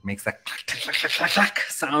 You know, it makes that clack, clack, clack, clack, clack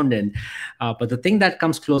sound. And but the thing that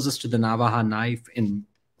comes closest to the Navaja knife, in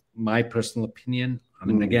my personal opinion, I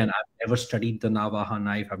mean, again, I've never studied the Navaja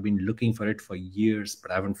knife. I've been looking for it for years, but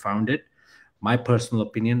I haven't found it. My personal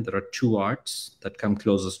opinion, there are two arts that come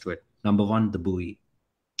closest to it. Number one, the bowie.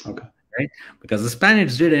 Okay. Right? Because the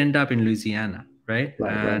Spaniards did end up in Louisiana, right?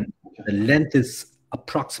 And the length is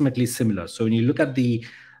approximately similar. So when you look at the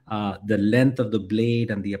length of the blade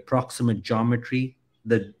and the approximate geometry,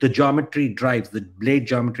 the blade geometry drives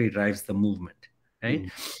the movement,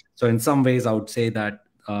 right? So in some ways, I would say that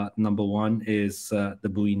number one is the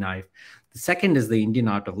bowie knife. The second is the Indian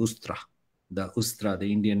art of ustra, the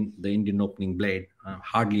Indian opening blade.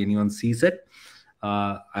 Hardly anyone sees it.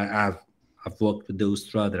 I've worked with the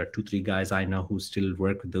ustra. There are 2-3 guys I know who still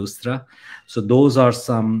work with the ustra. So those are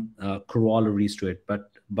some corollaries to it. But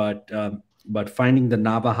finding the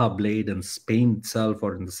Navaja blade in Spain itself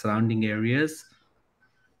or in the surrounding areas,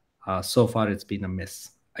 so far it's been a miss.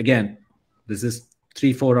 Again, this is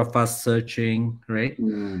 3-4 of us searching, right?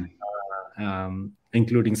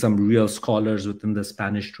 Including some real scholars within the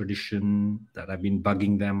Spanish tradition that I've been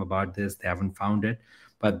bugging them about this. They haven't found it.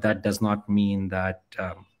 But that does not mean that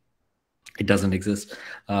it doesn't exist.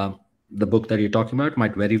 The book that you're talking about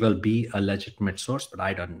might very well be a legitimate source, but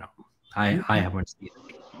I don't know. I haven't seen it.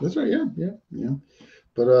 That's right. Yeah.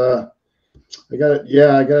 But I got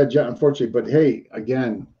to jump, unfortunately. But hey,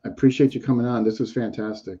 again, I appreciate you coming on. This was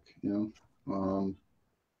fantastic. You know,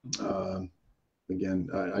 again,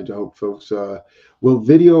 I hope folks will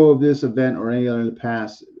video of this event or any other in the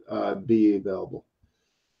past be available.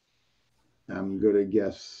 I'm gonna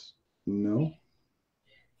guess no.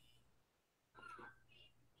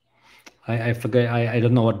 I forget. I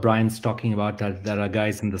don't know what Brian's talking about. There are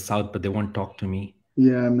guys in the South, but they won't talk to me.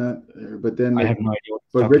 Yeah, I'm not. But then I have no idea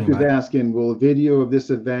what but Rick is asking, will a video of this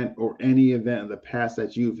event or any event in the past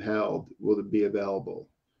that you've held, will it be available?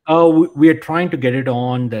 Oh, we are trying to get it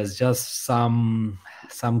on. There's just some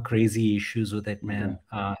crazy issues with it, man.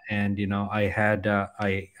 And you know,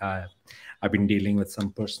 I've been dealing with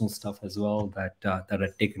some personal stuff as well that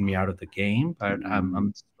had taken me out of the game, but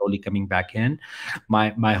I'm slowly coming back in.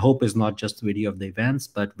 My hope is not just video of the events,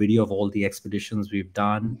 but video of all the expeditions we've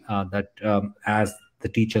done. As the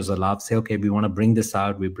teachers allow, say, okay, we want to bring this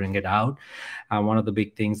out, we bring it out. One of the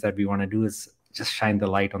big things that we want to do is just shine the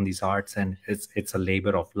light on these arts, and it's a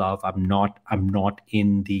labor of love. I'm not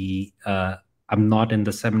in the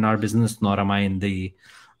seminar business, nor am I in the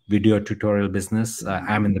video tutorial business.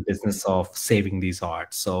 I'm in the business of saving these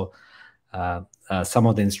arts. So some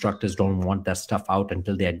of the instructors don't want that stuff out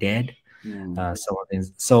until they're dead.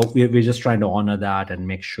 So we're just trying to honor that and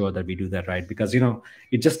make sure that we do that right, because you know,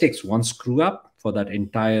 it just takes one screw up for that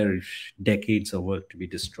entire decades of work to be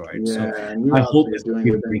destroyed. So I hope it's doing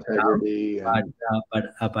it with integrity.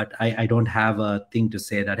 But I don't have a thing to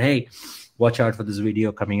say that, hey, watch out for this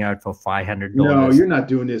video coming out for $500. No, you're not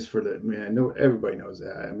doing this for the man. No, everybody knows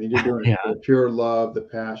that. I mean, you're doing it for the pure love, the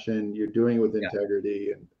passion. You're doing it with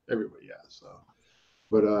integrity, and everybody. Yeah. So,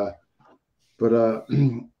 but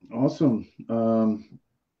awesome.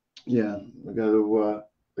 Yeah, I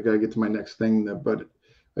gotta get to my next thing. But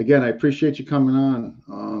again, I appreciate you coming on.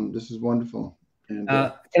 This is wonderful. And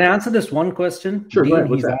can I answer this one question? Sure. Dean,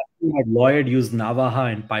 he's asking, had Lloyd used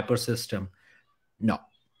Navaja and Piper system? No.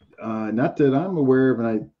 Not that I'm aware of,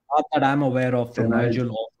 not that I'm aware of from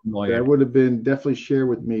Nigel or from Lloyd. That would have been definitely shared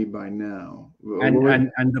with me by now.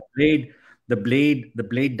 And the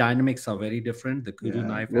blade dynamics are very different. The kudu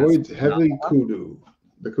knife. Lloyd's heavily kudu.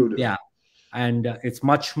 The kudu. Yeah, and it's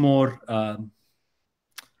much more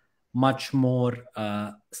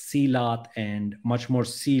Silat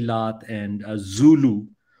and Zulu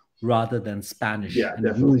rather than Spanish. Yeah, and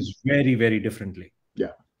definitely. Used very, very differently.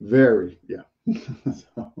 Yeah, very. Yeah.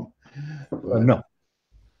 No.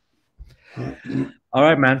 All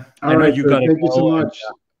right, man. All right, you got it. Thank you so much.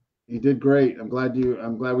 You did great. I'm glad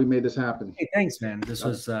we made this happen. Hey, thanks, man. This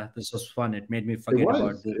was fun. It made me It forget was.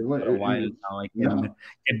 about this It was. for a while. Now I can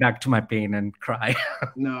get back to my pain and cry.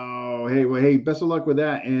 No. Hey, well, hey, best of luck with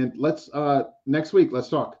that. And let's next week, let's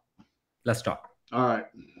talk. Let's talk. All right.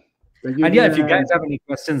 Thank you. And yeah, if you guys have any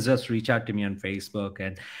questions, just reach out to me on Facebook.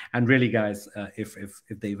 And really, guys, if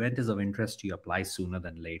the event is of interest to you, apply sooner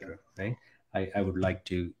than later. Right? I would like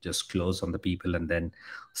to just close on the people and then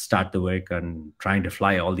start the work on trying to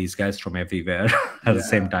fly all these guys from everywhere at the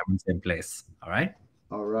same time in the same place. All right.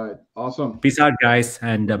 All right. Awesome. Peace out, guys,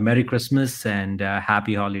 and Merry Christmas and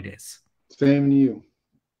Happy Holidays. Same to you.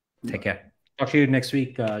 Take care. Talk to you next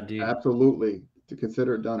week, dude. Absolutely. To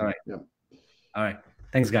consider it done. All right. Yep. All right.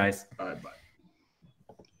 Thanks, guys. All right. Bye.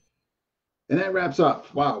 And that wraps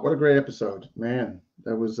up. Wow, what a great episode, man.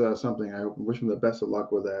 That was something. I wish him the best of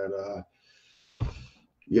luck with that.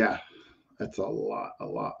 Yeah, that's a lot.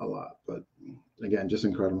 But again, just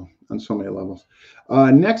incredible on so many levels.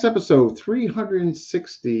 Next episode,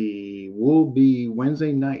 360, will be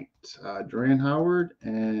Wednesday night. Duran Howard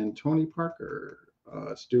and Tony Parker,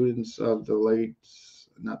 students of the late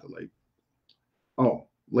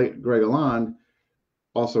Greg Alon,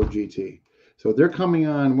 also GT. So they're coming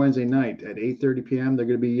on Wednesday night at 8:30 p.m. They're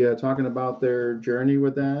going to be talking about their journey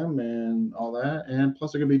with them and all that. And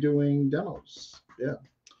plus, they're going to be doing demos. Yeah.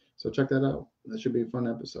 So check that out. That should be a fun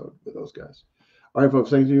episode with those guys. All right,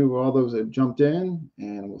 folks. Thank you for all those that jumped in.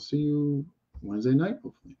 And we'll see you Wednesday night,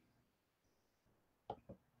 hopefully.